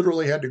 I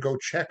literally had to go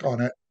check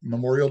on it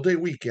Memorial Day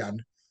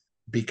weekend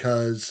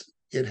because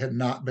it had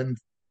not been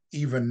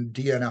even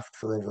DNF'd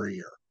for over a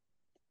year.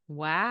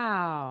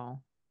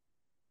 Wow.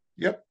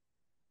 Yep.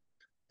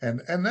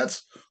 And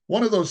that's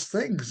one of those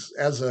things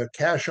as a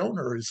cache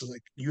owner is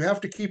like you have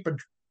to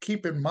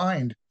keep in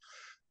mind,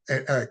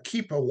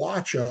 keep a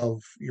watch of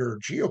your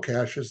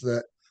geocaches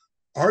that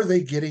are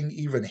they getting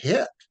even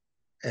hit?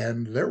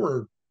 And there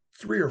were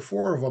three or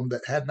four of them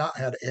that had not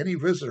had any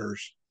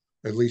visitors,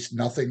 at least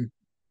nothing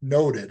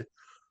noted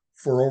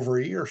for over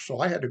a year. So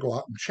I had to go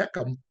out and check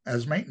them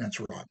as maintenance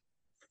run.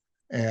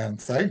 And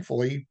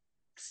thankfully,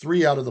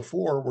 three out of the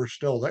four were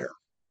still there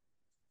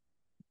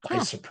by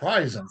Huh.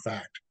 surprise, in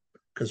fact,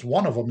 because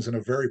one of them's in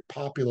a very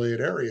populated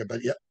area,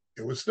 but yet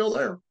it was still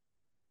there.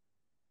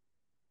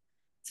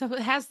 So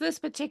has this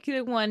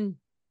particular one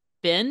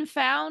been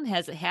found?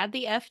 Has it had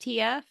the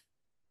FTF?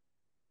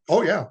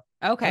 Oh yeah,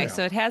 oh Okay, yeah.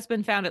 so it has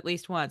been found at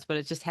least once, but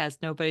it just has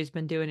nobody's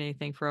been doing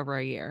anything for over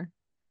a year.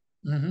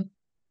 Mm-hmm.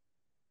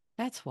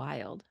 That's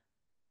wild.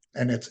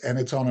 And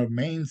it's on a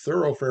main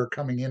thoroughfare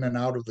coming in and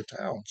out of the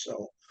town,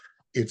 so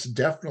it's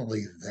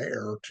definitely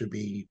there to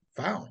be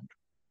found.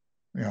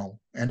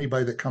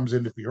 Anybody that comes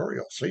into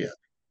Peoria will see it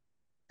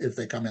if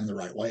they come in the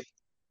right way.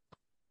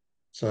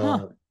 Huh.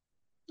 So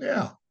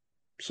yeah.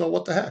 So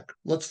what the heck?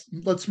 Let's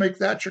make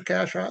that your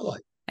cache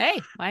highlight.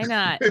 Hey, why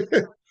not?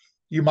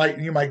 You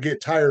might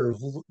get tired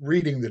of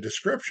reading the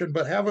description,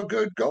 but have a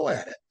good go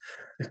at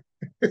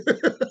it.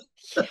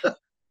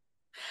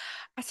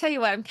 I tell you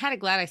what, I'm kind of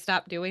glad I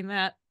stopped doing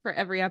that for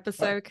every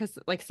episode because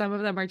like some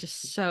of them are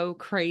just so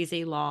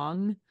crazy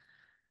long.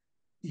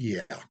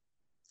 Yeah,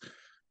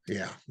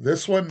 yeah.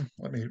 This one,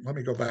 let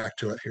me go back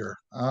to it here.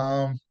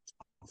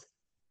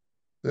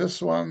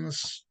 This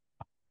one's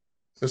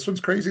this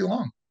one's crazy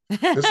long.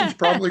 This one's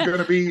probably going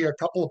to be a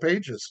couple of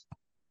pages.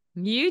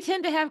 You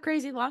tend to have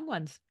crazy long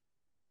ones.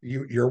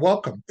 You're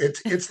welcome.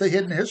 It's the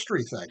hidden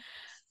history thing.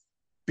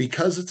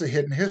 Because it's a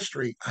hidden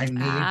history, I need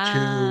to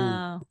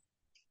Ah,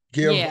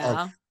 give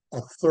yeah.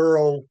 a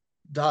thorough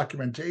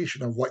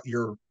documentation of what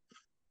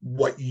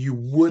you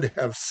would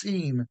have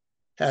seen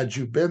had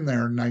you been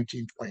there in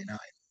 1929.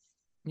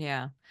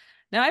 Yeah.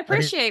 Now I I mean,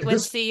 appreciate when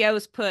this,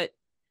 CEOs put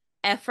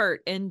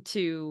effort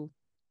into,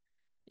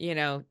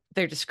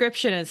 their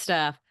description and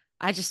stuff.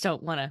 I just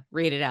don't want to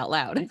read it out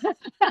loud.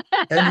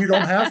 and you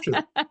don't have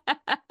to.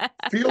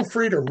 Feel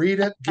free to read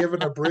it, give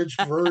an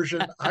abridged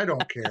version. I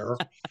don't care.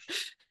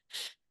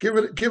 Give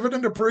it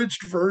an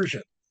abridged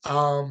version.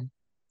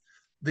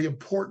 The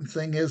important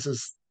thing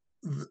is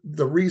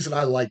the reason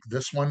I like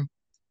this one,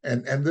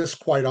 and this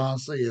quite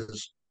honestly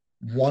is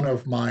one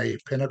of my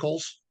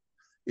pinnacles,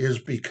 is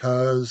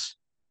because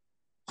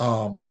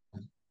um,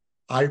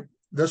 I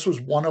this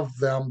was one of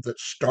them that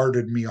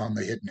started me on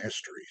the hidden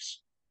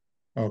histories.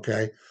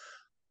 Okay,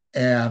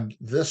 and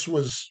this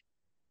was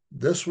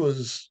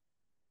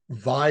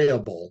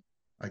viable,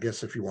 I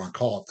guess if you want to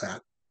call it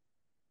that,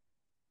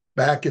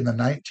 back in the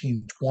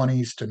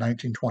 1920s to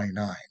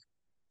 1929.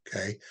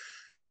 Okay,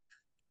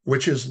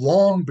 which is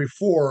long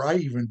before I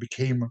even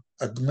became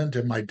a glint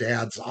in my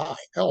dad's eye.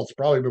 Hell, it's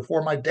probably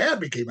before my dad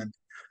became a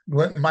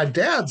glint in my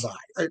dad's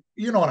eye.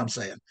 You know what I'm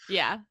saying?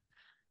 Yeah.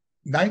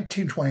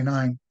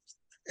 1929,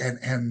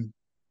 and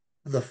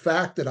the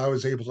fact that I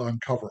was able to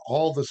uncover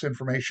all this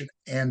information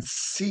and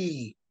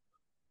see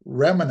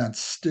remnants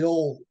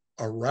still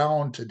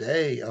around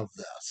today of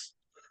this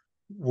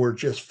were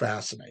just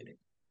fascinating.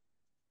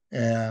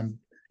 And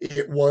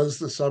it was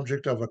the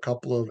subject of a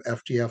couple of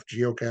FTF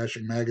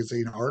geocaching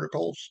magazine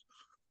articles.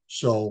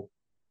 So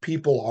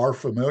people are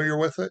familiar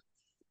with it.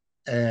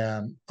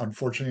 And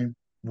unfortunately,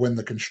 when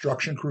the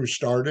construction crew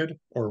started,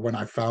 or when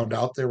I found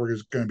out there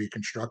was going to be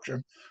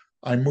construction,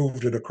 I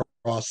moved it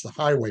across the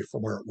highway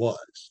from where it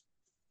was.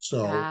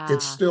 So Ah,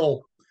 it's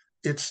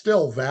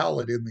still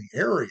valid in the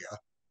area,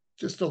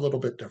 just a little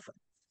bit different.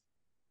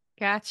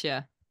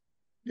 gotcha.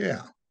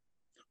 Yeah.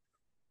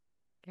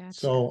 Gotcha.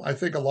 So I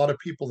think a lot of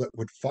people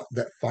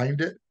that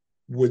find it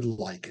would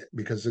like it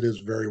because it is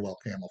very well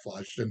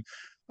camouflaged. And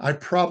I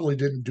probably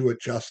didn't do it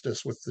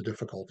justice with the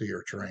difficulty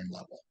or terrain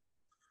level,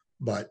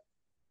 but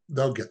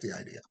they'll get the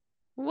idea.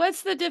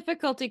 What's the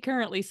difficulty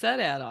currently set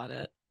at on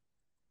it?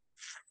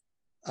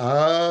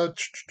 Uh,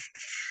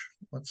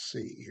 let's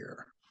see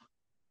here.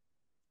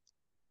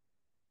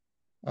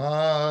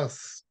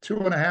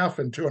 2.5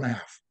 and 2.5.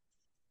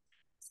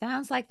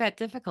 Sounds like that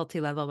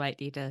difficulty level might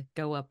need to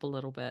go up a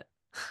little bit.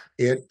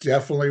 It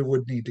definitely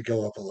would need to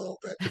go up a little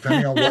bit,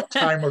 depending on what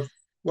time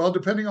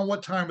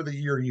of the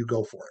year you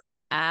go for it.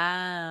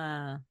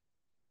 Ah,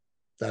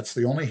 That's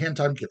the only hint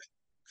I'm giving.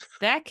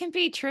 that can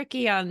be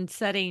tricky on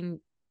setting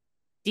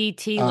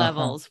DT Uh-huh.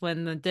 levels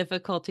when the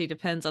difficulty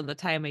depends on the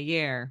time of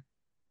year.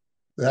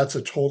 That's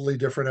a totally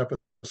different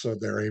episode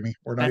there, Amy.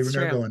 We're not That's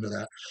even going to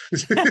true.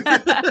 go into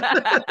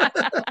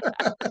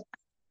that.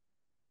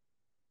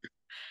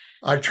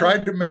 I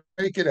tried to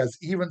make it as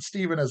even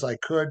Steven as I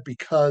could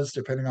because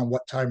depending on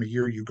what time of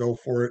year you go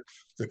for it,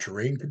 the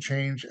terrain can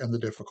change and the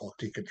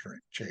difficulty can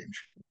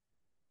change.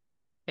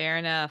 Fair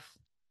enough.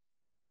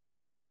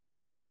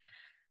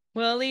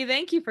 Well, Lee,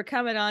 thank you for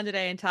coming on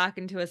today and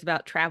talking to us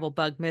about travel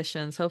bug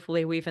missions.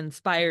 Hopefully, we've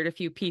inspired a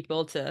few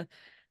people to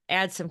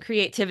add some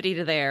creativity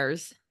to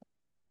theirs.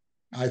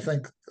 I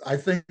think I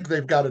think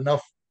they've got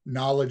enough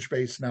knowledge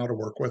base now to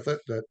work with it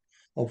that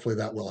hopefully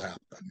that will happen.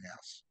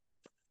 Yes.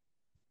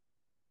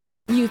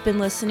 You've been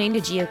listening to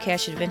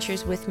Geocache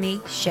Adventures with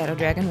me, Shadow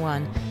Dragon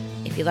 1.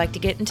 If you'd like to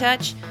get in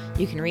touch,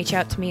 you can reach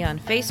out to me on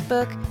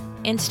Facebook,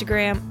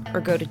 Instagram, or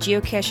go to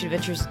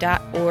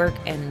geocacheadventures.org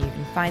and you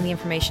can find the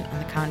information on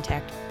the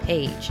contact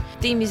page.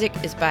 Theme music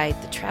is by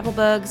The Travel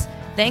Bugs.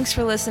 Thanks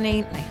for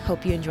listening, and I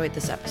hope you enjoyed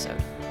this episode.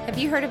 Have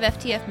you heard of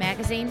FTF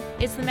Magazine?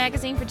 It's the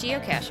magazine for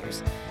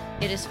geocachers.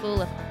 It is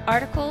full of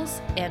articles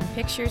and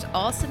pictures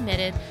all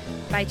submitted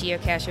by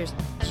geocachers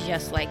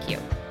just like you.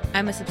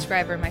 I'm a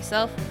subscriber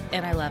myself,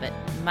 and I love it.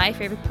 My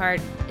favorite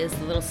part is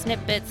the little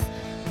snippets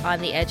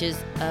on the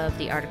edges of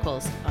the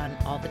articles on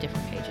all the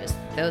different pages.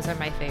 Those are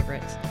my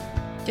favorites.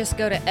 Just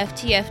go to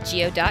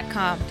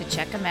ftfgeo.com to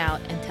check them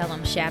out and tell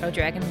them Shadow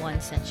Dragon 1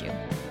 sent you.